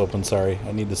GPS open, sorry.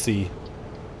 I need to see. You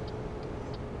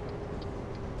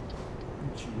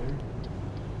cheater.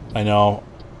 I know.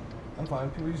 I'm fine.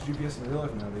 People use GPS in real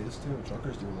life nowadays too.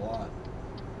 Truckers do a lot.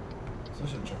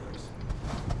 Especially truckers.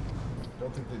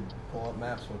 Don't think they pull up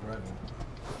maps while driving.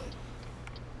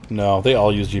 No, they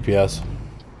all use GPS.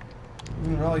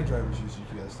 Even rally drivers use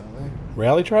GPS, don't they?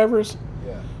 Rally drivers?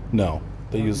 Yeah. No.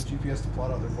 They Don't use... GPS to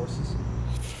plot out their courses.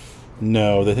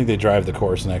 No, they think they drive the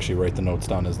course and actually write the notes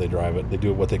down as they drive it. They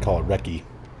do what they call a recce. They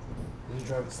just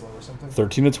drive it slow or something.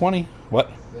 13 to 20? What?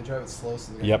 They drive it slow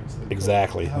so they Yep, so they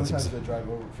exactly. How many That's times do they drive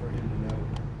over for a hidden note?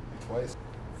 Like twice.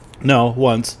 No,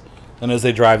 once. And as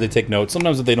they drive, they take notes.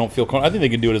 Sometimes if they don't feel... I think they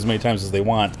can do it as many times as they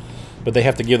want, but they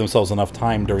have to give themselves enough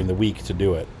time during the week to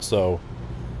do it. So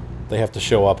they have to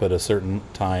show up at a certain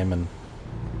time and...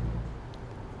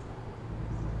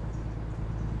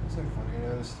 Something funny I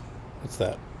noticed. What's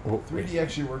that? 3D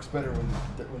actually works better when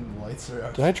the lights are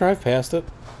out. Did I drive past it?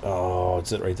 Oh,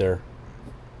 it's it right there.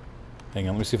 Hang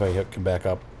on, let me see if I can back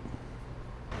up.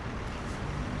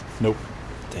 Nope.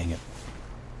 Dang it.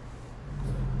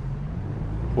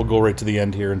 We'll go right to the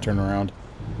end here and turn around.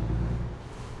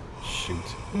 Shoot.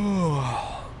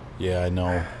 Yeah, I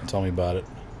know. Tell me about it.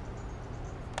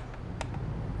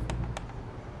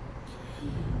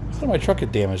 How did my truck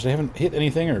get damaged? I haven't hit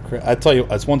anything or... I tell you,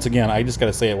 it's once again, I just got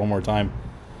to say it one more time.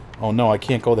 Oh no, I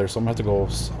can't go there, so I'm going to have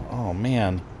to go... Oh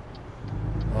man.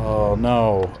 Oh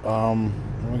no. What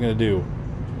am I going to do?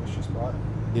 What's your spot?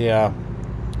 Yeah.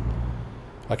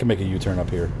 I can make a U-turn up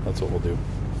here. That's what we'll do.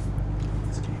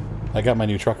 I got my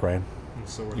new truck, Ryan.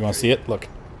 So You want to see it? Look.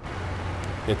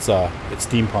 It's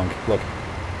steampunk. Look.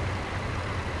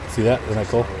 See that? Isn't that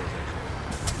cool?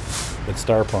 It's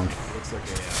Starpunk. Looks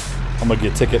like I'm going to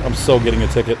get a ticket. I'm so getting a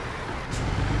ticket.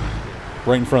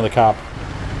 Right in front of the cop.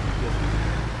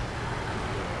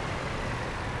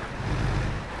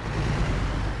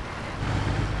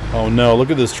 Oh no, look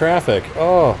at this traffic.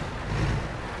 Oh.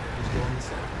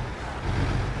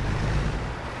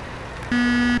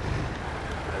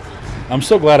 I'm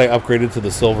so glad I upgraded to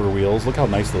the silver wheels. Look how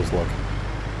nice those look.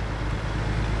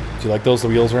 Do you like those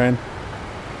wheels, Ryan?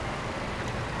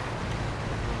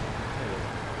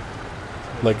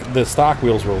 Like, the stock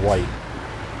wheels were white.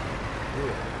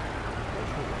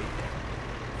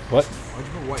 What? Why'd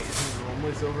you put white? Isn't it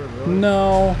normally silver in real life?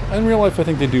 No, in real life I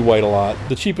think they do white a lot.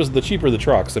 The cheaper the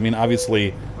trucks. I mean,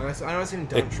 obviously. Like I know I've seen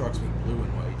dump trucks with blue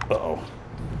and white. Uh-oh.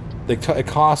 It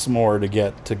costs more to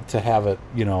get to have it,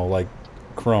 you know, like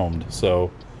chromed.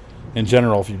 So, in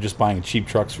general, if you're just buying cheap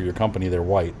trucks for your company, they're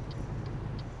white.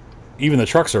 Even the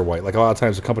trucks are white. Like a lot of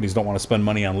times, the companies don't want to spend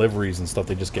money on liveries and stuff.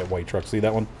 They just get white trucks. See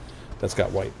that one? That's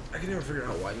got white. I can never figure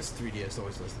out why this 3DS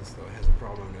always does this though. It has a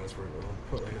problem I noticed where it'll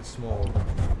put like a small.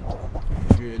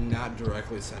 If you're not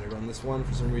directly centered on this one,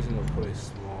 for some reason it'll put a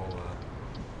small,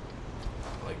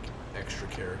 like extra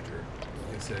character.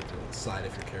 You can set it to the side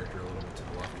of your character a little bit to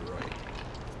the left or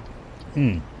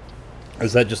right.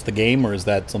 Is that just the game, or is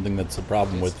that something that's a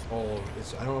problem with? I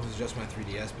don't know if it's just my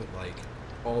 3DS, but like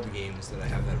all the games that I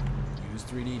have that use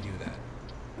 3D do that.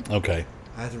 Okay.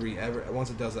 I have to once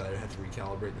it does that, I have to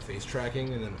recalibrate the face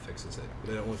tracking, and then it fixes it.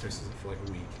 But it only fixes it for like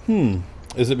a week.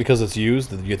 Is it because it's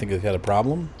used? Do you think it had a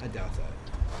problem? I doubt that.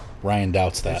 Ryan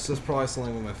doubts It's that. just probably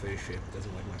something with my face shape. It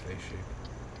doesn't like my face shape.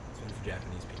 It's meant for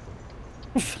Japanese people.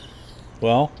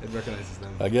 Well, It recognizes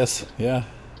them. I guess, yeah.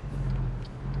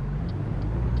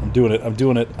 I'm doing it. I'm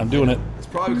doing it. I'm doing it. It's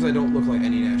probably because I don't look like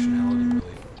any nationality,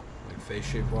 really. Like face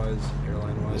shape wise,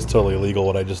 hairline wise. It's totally illegal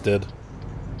what I just did.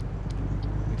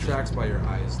 It tracks by your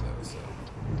eyes, though, so.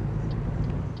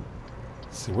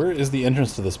 Let's see, where is the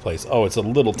entrance to this place? Oh, it's a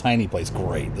little tiny place.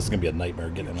 Great. This is going to be a nightmare Are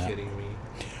you getting that. kidding me?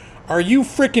 Are you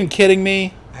freaking kidding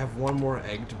me? I have one more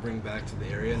egg to bring back to the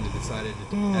area, and they decided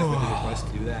to, after the request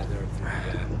to do that, they're through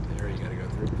the area you gotta go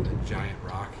through with a giant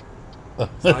rock.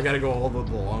 So I gotta go all the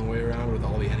long way around with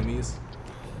all the enemies.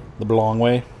 The long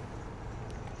way.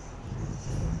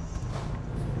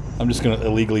 I'm just going to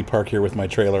illegally park here with my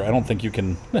trailer. I don't think you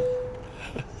can...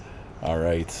 All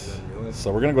right. Didn't realize.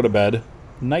 So we're going to go to bed.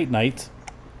 Night-night.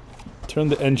 Turn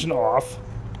the engine off.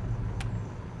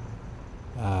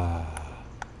 I'm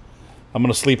going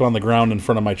to sleep on the ground in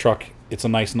front of my truck. It's a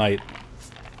nice night.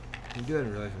 You do that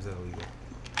in real life, is that illegal?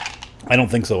 I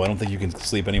don't think so. I don't think you can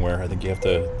sleep anywhere. I think you have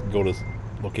to go to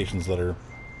locations that are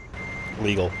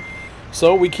legal.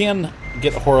 So we can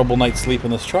get a horrible night's sleep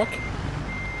in this truck.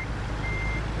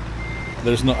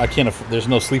 There's no there's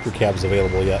no sleeper cabs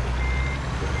available yet.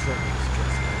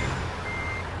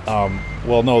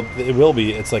 Well, no, it will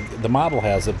be. It's like the model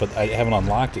has it, but I haven't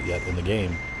unlocked it yet in the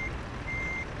game.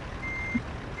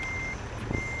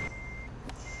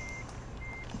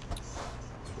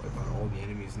 Let's wipe out all the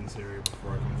enemies in this area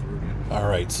before I come through again. All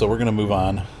right, so we're gonna move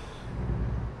on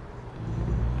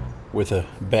with a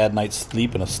bad night's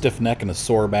sleep and a stiff neck and a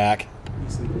sore back. You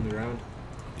sleep on the ground?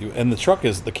 And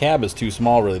the cab is too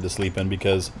small really to sleep in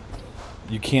because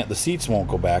you can't. The seats won't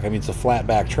go back. I mean, it's a flat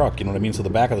back truck. You know what I mean? So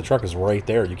the back of the truck is right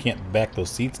there. You can't back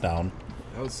those seats down.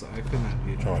 I could not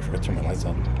be a truck Oh, I forgot to turn my lights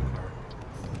on. driver in my car.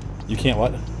 You can't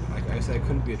what? Like I said, I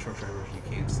couldn't be a truck driver if you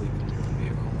can't sleep in your own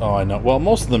vehicle. Oh, I know. Well,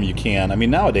 most of them you can. I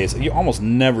mean, nowadays you almost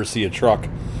never see a truck,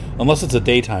 unless it's a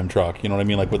daytime truck. You know what I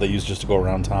mean? Like what they use just to go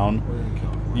around town. We're in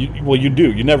California. Well, you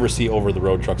do. You never see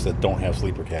over-the-road trucks that don't have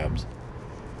sleeper cabs.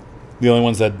 The only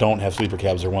ones that don't have sleeper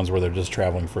cabs are ones where they're just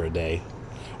traveling for a day.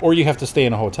 Or you have to stay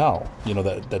in a hotel, you know,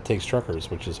 that takes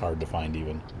truckers, which is hard to find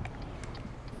even.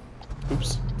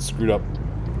 Oops, screwed up.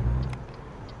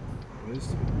 What is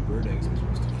stupid bird eggs I'm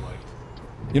supposed to collect?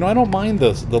 You know, I don't mind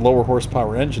the lower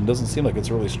horsepower engine. Doesn't seem like it's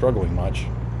really struggling much.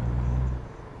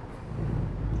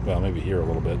 Well, maybe here a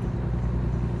little bit.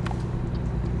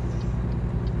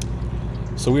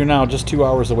 So we are now just 2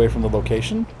 hours away from the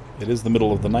location. It is the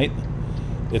middle of the night.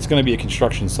 It's going to be a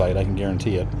construction site, I can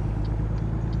guarantee it.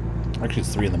 Actually,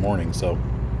 it's 3 in the morning, so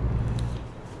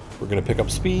we're going to pick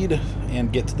up speed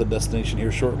and get to the destination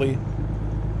here shortly.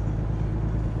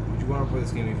 Would you want to play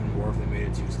this game even more if they made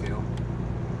it to scale?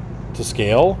 To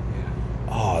scale? Yeah.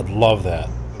 Oh, I'd love that.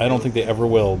 I don't think they ever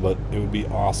will, but it would be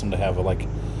awesome to have it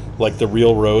like the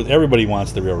real road. Everybody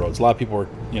wants the real roads. A lot of people are,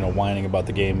 you know, whining about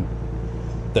the game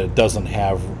that it doesn't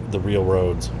have the real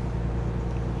roads.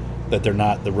 That they're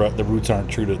not the routes aren't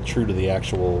true to the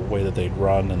actual way that they'd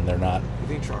run, and they're not. You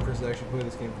think truckers actually play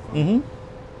this game for fun? Mm-hmm.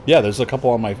 Yeah, there's a couple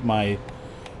on my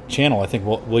channel. I think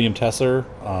William Tesser,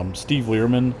 Steve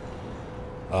Learman.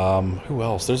 Who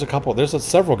else? There's a couple. There's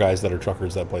several guys that are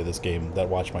truckers that play this game that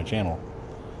watch my channel,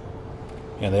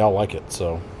 and they all like it.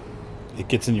 So it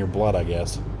gets in your blood, I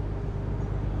guess.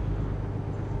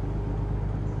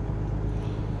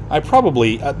 I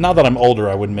probably, now that I'm older,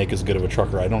 I wouldn't make as good of a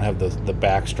trucker. I don't have the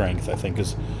back strength, I think,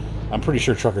 because I'm pretty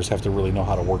sure truckers have to really know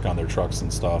how to work on their trucks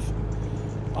and stuff.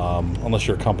 Unless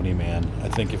you're a company man. I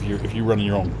think if you run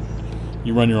your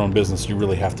own business, you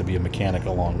really have to be a mechanic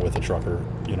along with a trucker,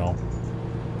 you know.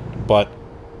 But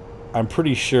I'm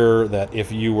pretty sure that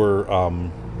if you were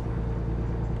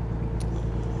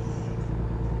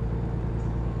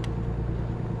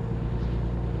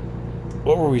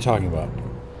what were we talking about?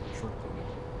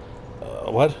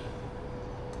 What?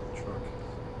 Truck.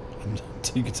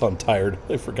 You can tell I'm tired.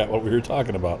 I forgot what we were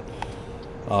talking about.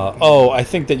 Oh, I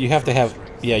think that you have to have,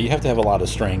 yeah, you have to have a lot of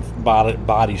strength,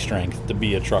 body strength to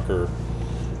be a trucker,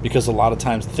 because a lot of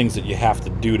times the things that you have to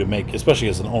do to make, especially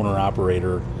as an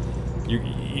owner-operator,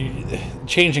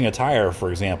 changing a tire,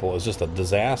 for example, is just a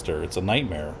disaster. It's a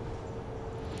nightmare.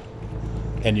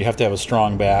 And you have to have a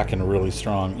strong back and a really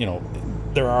strong, you know,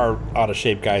 there are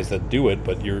out-of-shape guys that do it,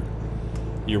 but you're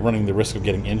running the risk of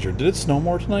getting injured. Did it snow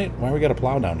more tonight? Why we got a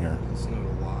plow down here? It snowed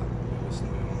a lot. It was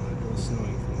snowing all night. It was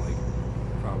snowing from like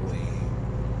probably I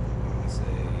want to say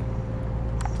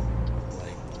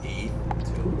like 8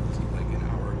 till like an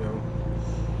hour ago.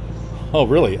 Oh,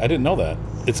 really? I didn't know that.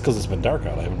 It's because it's been dark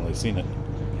out. I haven't really seen it.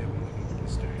 Yeah, we haven't been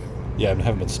staring at it. Yeah, I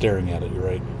haven't been staring at it. You're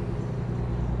right.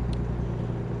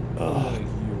 Like you,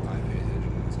 I pay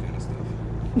attention to this kind of stuff.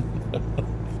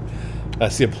 I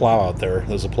see a plow out there.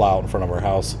 There's a plow in front of our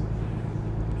house.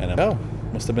 And oh,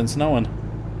 must have been snowing.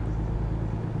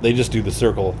 They just do the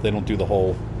circle. They don't do the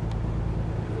whole.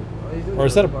 Oh, he's doing Or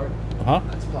is the that a... middle part. Huh?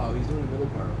 That's plow. He's doing the middle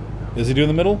part. Is he doing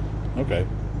the middle? Okay.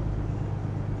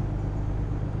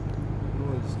 No,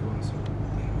 let's go in a circle.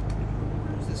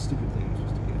 stupid thing I'm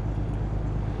supposed to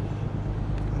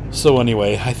get. So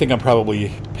anyway, I think I'm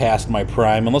probably past my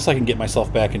prime, unless I can get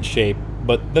myself back in shape.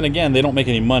 But then again, they don't make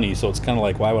any money, so it's kind of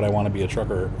like, why would I want to be a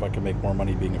trucker if I can make more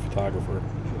money being a photographer? I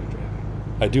feel like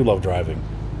driving. I do love driving.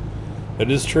 It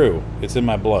is true. It's in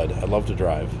my blood. I love to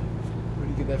drive. Where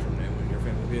do you get that from, man? When your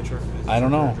family be a trucker? Is I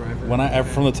don't know. driver?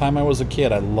 From the time I was a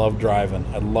kid, I loved driving.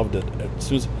 I loved it. As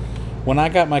soon as, when I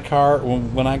got my car,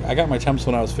 when I got my temps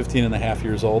when I was 15 and a half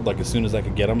years old, like as soon as I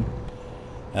could get them,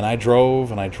 and I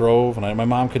drove, and my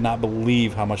mom could not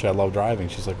believe how much I love driving.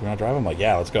 She's like, "We're not driving?" I'm like,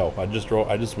 "Yeah, let's go." I just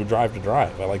would drive to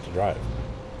drive. I like to drive.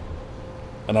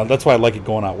 And that's why I like it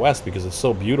going out west, because it's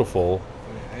so beautiful.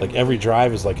 Like every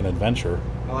drive is like an adventure.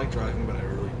 I like driving, but I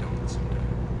really don't at the same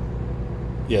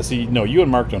time. Yeah, see, no, you and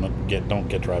Mark don't get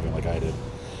driving like I did.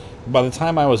 By the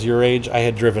time I was your age, I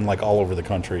had driven like all over the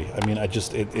country. I mean, I'd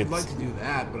like to do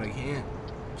that, but I can't.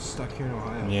 I'm stuck here in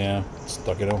Ohio. Yeah,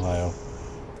 stuck in Ohio.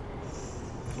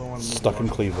 I don't wanna move Stuck to in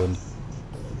Washington. Cleveland.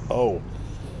 Oh.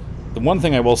 The one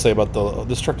thing I will say about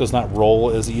this truck does not roll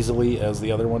as easily as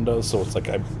the other one does, so it's like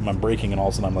I'm braking and all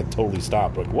of a sudden I'm like totally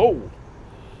stopped. Like, whoa!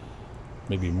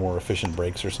 Maybe more efficient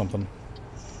brakes or something.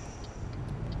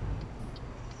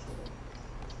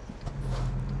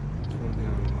 There's one thing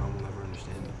my mom will never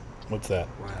understand. What's that?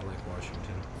 Why I like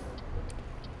Washington.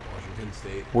 Washington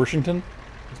State. Washington?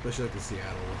 Especially like the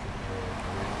Seattle.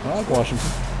 I like Washington.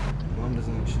 Mom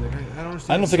doesn't. She's like, I don't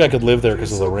understand. I don't think I could live there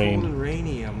because It's of so the rain. cold and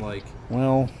rainy. I'm like,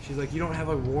 Well, she's like, you don't have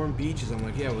like warm beaches. I'm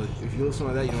like, yeah, well, if you live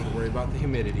somewhere like that, you don't have to worry about the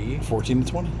humidity. 14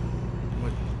 to 20. I'm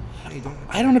like, hey, don't.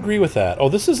 I don't agree with that. Oh,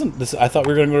 this isn't this. I thought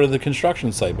we were going to go to the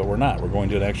construction site, but we're not. We're going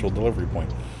to an actual delivery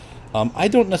point. I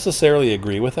don't necessarily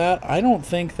agree with that. I don't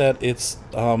think that it's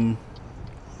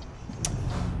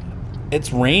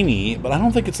rainy, but I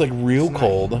don't think it's like real It's not-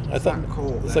 cold. I it's thought not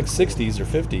cold, it's that like 60s or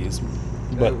 50s.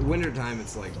 But winter time,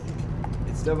 it's like,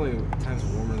 it's definitely times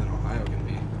warmer than Ohio can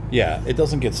be. yeah, it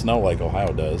doesn't get snow like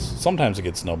Ohio does. Sometimes it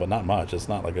gets snow, but not much. It's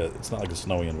not like a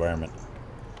snowy environment.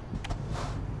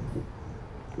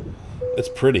 It's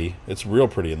pretty. It's real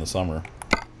pretty in the summer.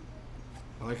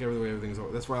 I like the way everything's.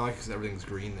 That's why I like because everything's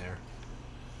green there.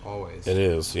 Always. It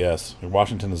is, yes.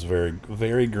 Washington is very,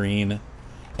 very green,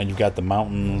 and you've got the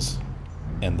mountains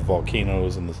and the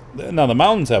volcanoes and the. Now the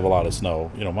mountains have a lot of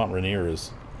snow. You know, Mount Rainier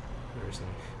is. Very sunny.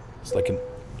 It's like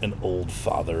an old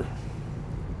father.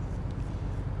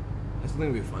 I still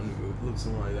think it'd be fun to live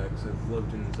somewhere like that because I've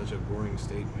lived in such a boring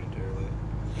state my entire life.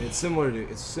 And it's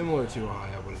similar to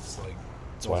Ohio, but it's like.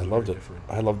 That's why I also loved very it. different.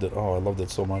 I loved it. Oh, I loved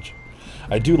it so much.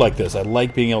 I do like this. I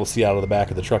like being able to see out of the back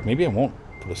of the truck. Maybe I won't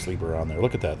put a sleeper on there.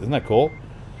 Look at that. Isn't that cool?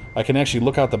 I can actually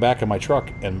look out the back of my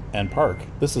truck and park.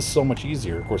 This is so much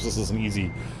easier. Of course, this is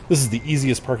the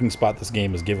easiest parking spot this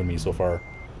game has given me so far.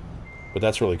 But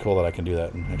that's really cool that I can do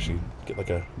that and actually get like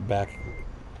a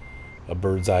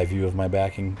bird's eye view of my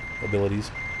backing abilities.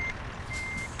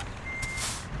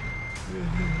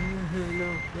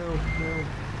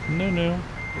 No.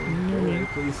 Really,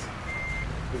 please.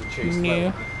 Chase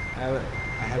No.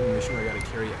 I have a mission where I gotta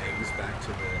carry eggs back to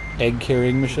the Egg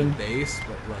carrying mission. base,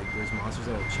 but like there's monsters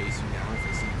that will chase you down if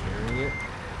they see you carrying it.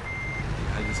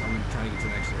 And I'm trying to get to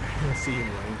the next area. I see him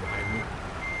running behind me.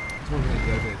 It's one thing I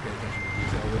definitely pay attention to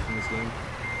detail with in this game.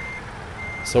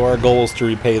 So our goal is to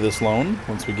repay this loan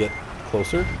once we get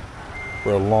closer.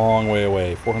 We're a long way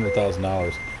away,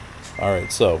 $400,000. All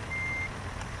right, so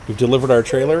we've delivered our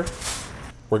trailer.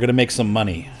 We're gonna make some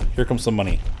money. Here comes some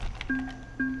money.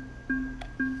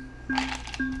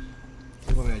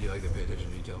 That's one thing I do like to pay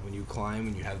attention to detail. When you climb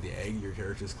and you have the egg, your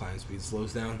character's climb speed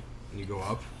slows down and you go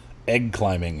up. Egg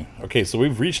climbing. Okay, so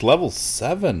we've reached level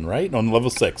 7, right? No, level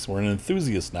 6. We're an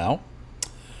enthusiast now.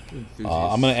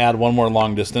 I'm gonna add one more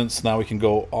long distance. Now we can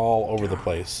go all over the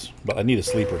place. But I need a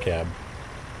sleeper cab.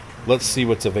 Let's see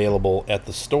what's available at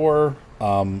the store.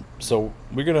 So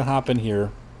we're gonna hop in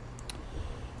here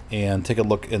and take a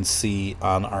look and see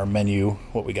on our menu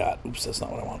what we got. Oops, that's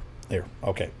not what I want. There.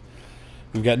 Okay.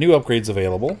 We've got new upgrades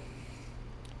available.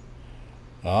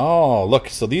 Oh, look.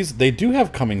 So they do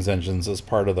have Cummins engines as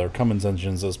part of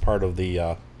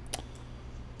the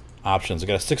options. We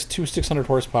got two 600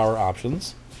 horsepower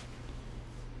options.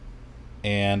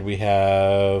 And we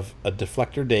have a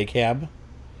deflector day cab.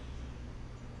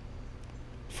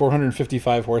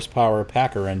 455 horsepower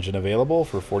Packer engine available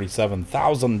for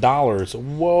 $47,000.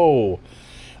 Whoa.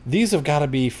 These have got to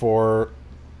be for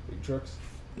Big trucks?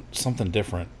 something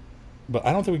different. But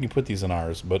I don't think we can put these in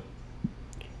ours, but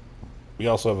we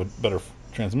also have a better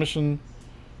transmission.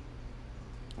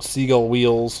 Seagull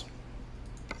wheels.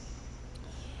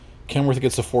 Kenworth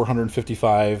gets a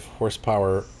 455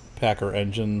 horsepower Packer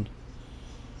engine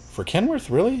for Kenworth,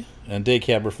 really? And day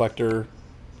cab reflector.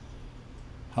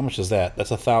 How much is that?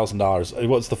 That's $1,000.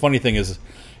 What's the funny thing is,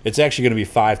 it's actually going to be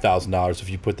 $5,000 if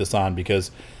you put this on,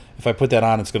 because if I put that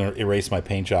on, it's going to erase my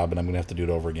paint job, and I'm going to have to do it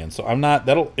over again. So I'm not.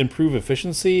 That'll improve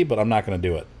efficiency, but I'm not going to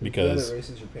do it because. That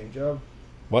erases your paint job.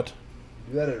 What?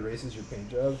 Do that erases your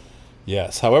paint job.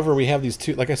 Yes. However, we have these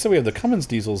two. Like I said, we have the Cummins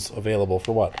diesels available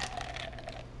for what?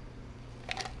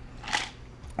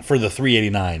 For the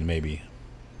 $389 maybe.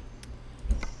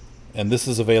 And this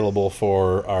is available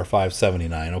for our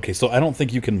 $579. Okay, so I don't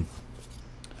think you can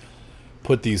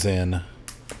put these in.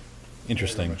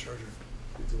 Interesting.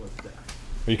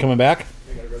 Are you coming back?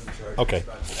 Okay.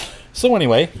 So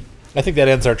anyway, I think that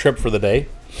ends our trip for the day.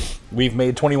 We've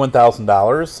made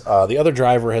 $21,000. The other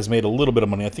driver has made a little bit of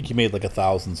money. I think he made like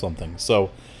 1,000 something. So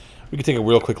we can take a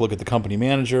real quick look at the company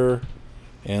manager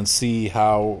and see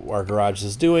how our garage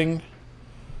is doing.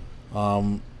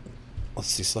 Let's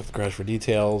see, select the garage for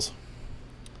details.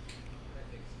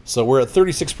 So we're at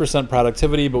 36%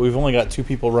 productivity, but we've only got 2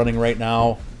 people running right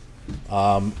now.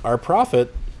 Our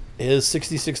profit is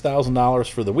 $66,000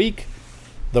 for the week,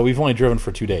 though we've only driven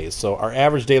for 2 days. So our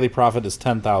average daily profit is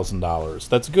 $10,000.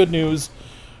 That's good news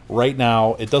right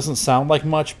now. It doesn't sound like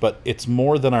much, but it's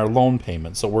more than our loan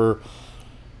payment. So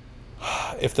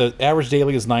if the average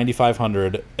daily is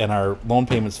 $9,500 and our loan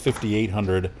payment's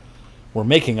 $5,800, we're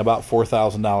making about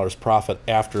 $4,000 profit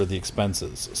after the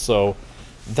expenses. So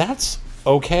that's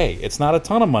okay. It's not a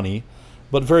ton of money,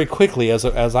 but very quickly as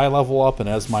I level up and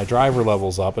as my driver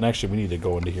levels up, and actually we need to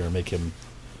go into here and make him,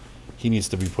 he needs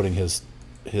to be putting his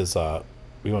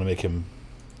we want to make him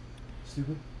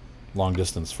Stupid. Long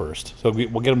distance first. So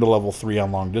we'll get him to level 3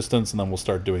 on long distance, and then we'll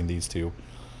start doing these 2,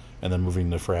 and then moving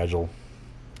to fragile.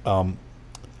 How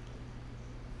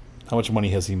much money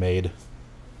has he made?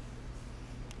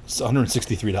 It's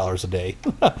 $163 a day.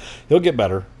 He'll get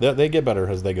better. They get better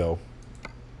as they go.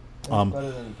 That's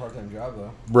better than a part-time job,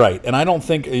 though. Right, and I don't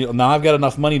think now I've got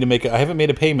enough money to make it. I haven't made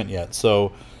a payment yet,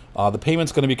 so the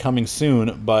payment's going to be coming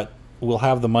soon, but we'll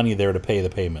have the money there to pay the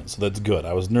payment, so that's good.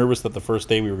 I was nervous that the first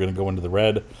day we were going to go into the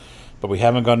red, but we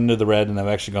haven't gone into the red, and I've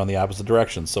actually gone the opposite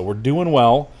direction. So we're doing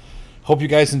well. Hope you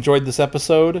guys enjoyed this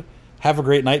episode. Have a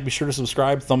great night. Be sure to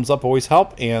subscribe. Thumbs up always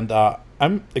help, and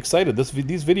I'm excited.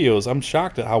 These videos, I'm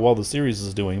shocked at how well the series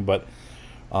is doing, but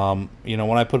you know,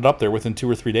 when I put it up there, within 2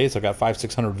 or 3 days, I got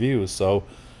 500-600 views. So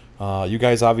you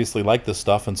guys obviously like this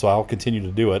stuff, and so I'll continue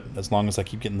to do it as long as I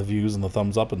keep getting the views and the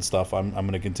thumbs up and stuff. I'm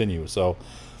going to continue. So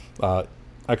I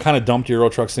kind of dumped Euro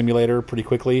Truck Simulator pretty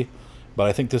quickly, but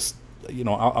I think this, you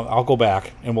know, I'll go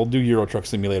back and we'll do Euro Truck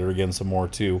Simulator again some more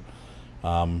too.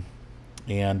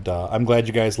 And I'm glad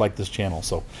you guys like this channel.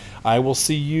 So I will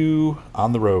see you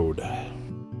on the road.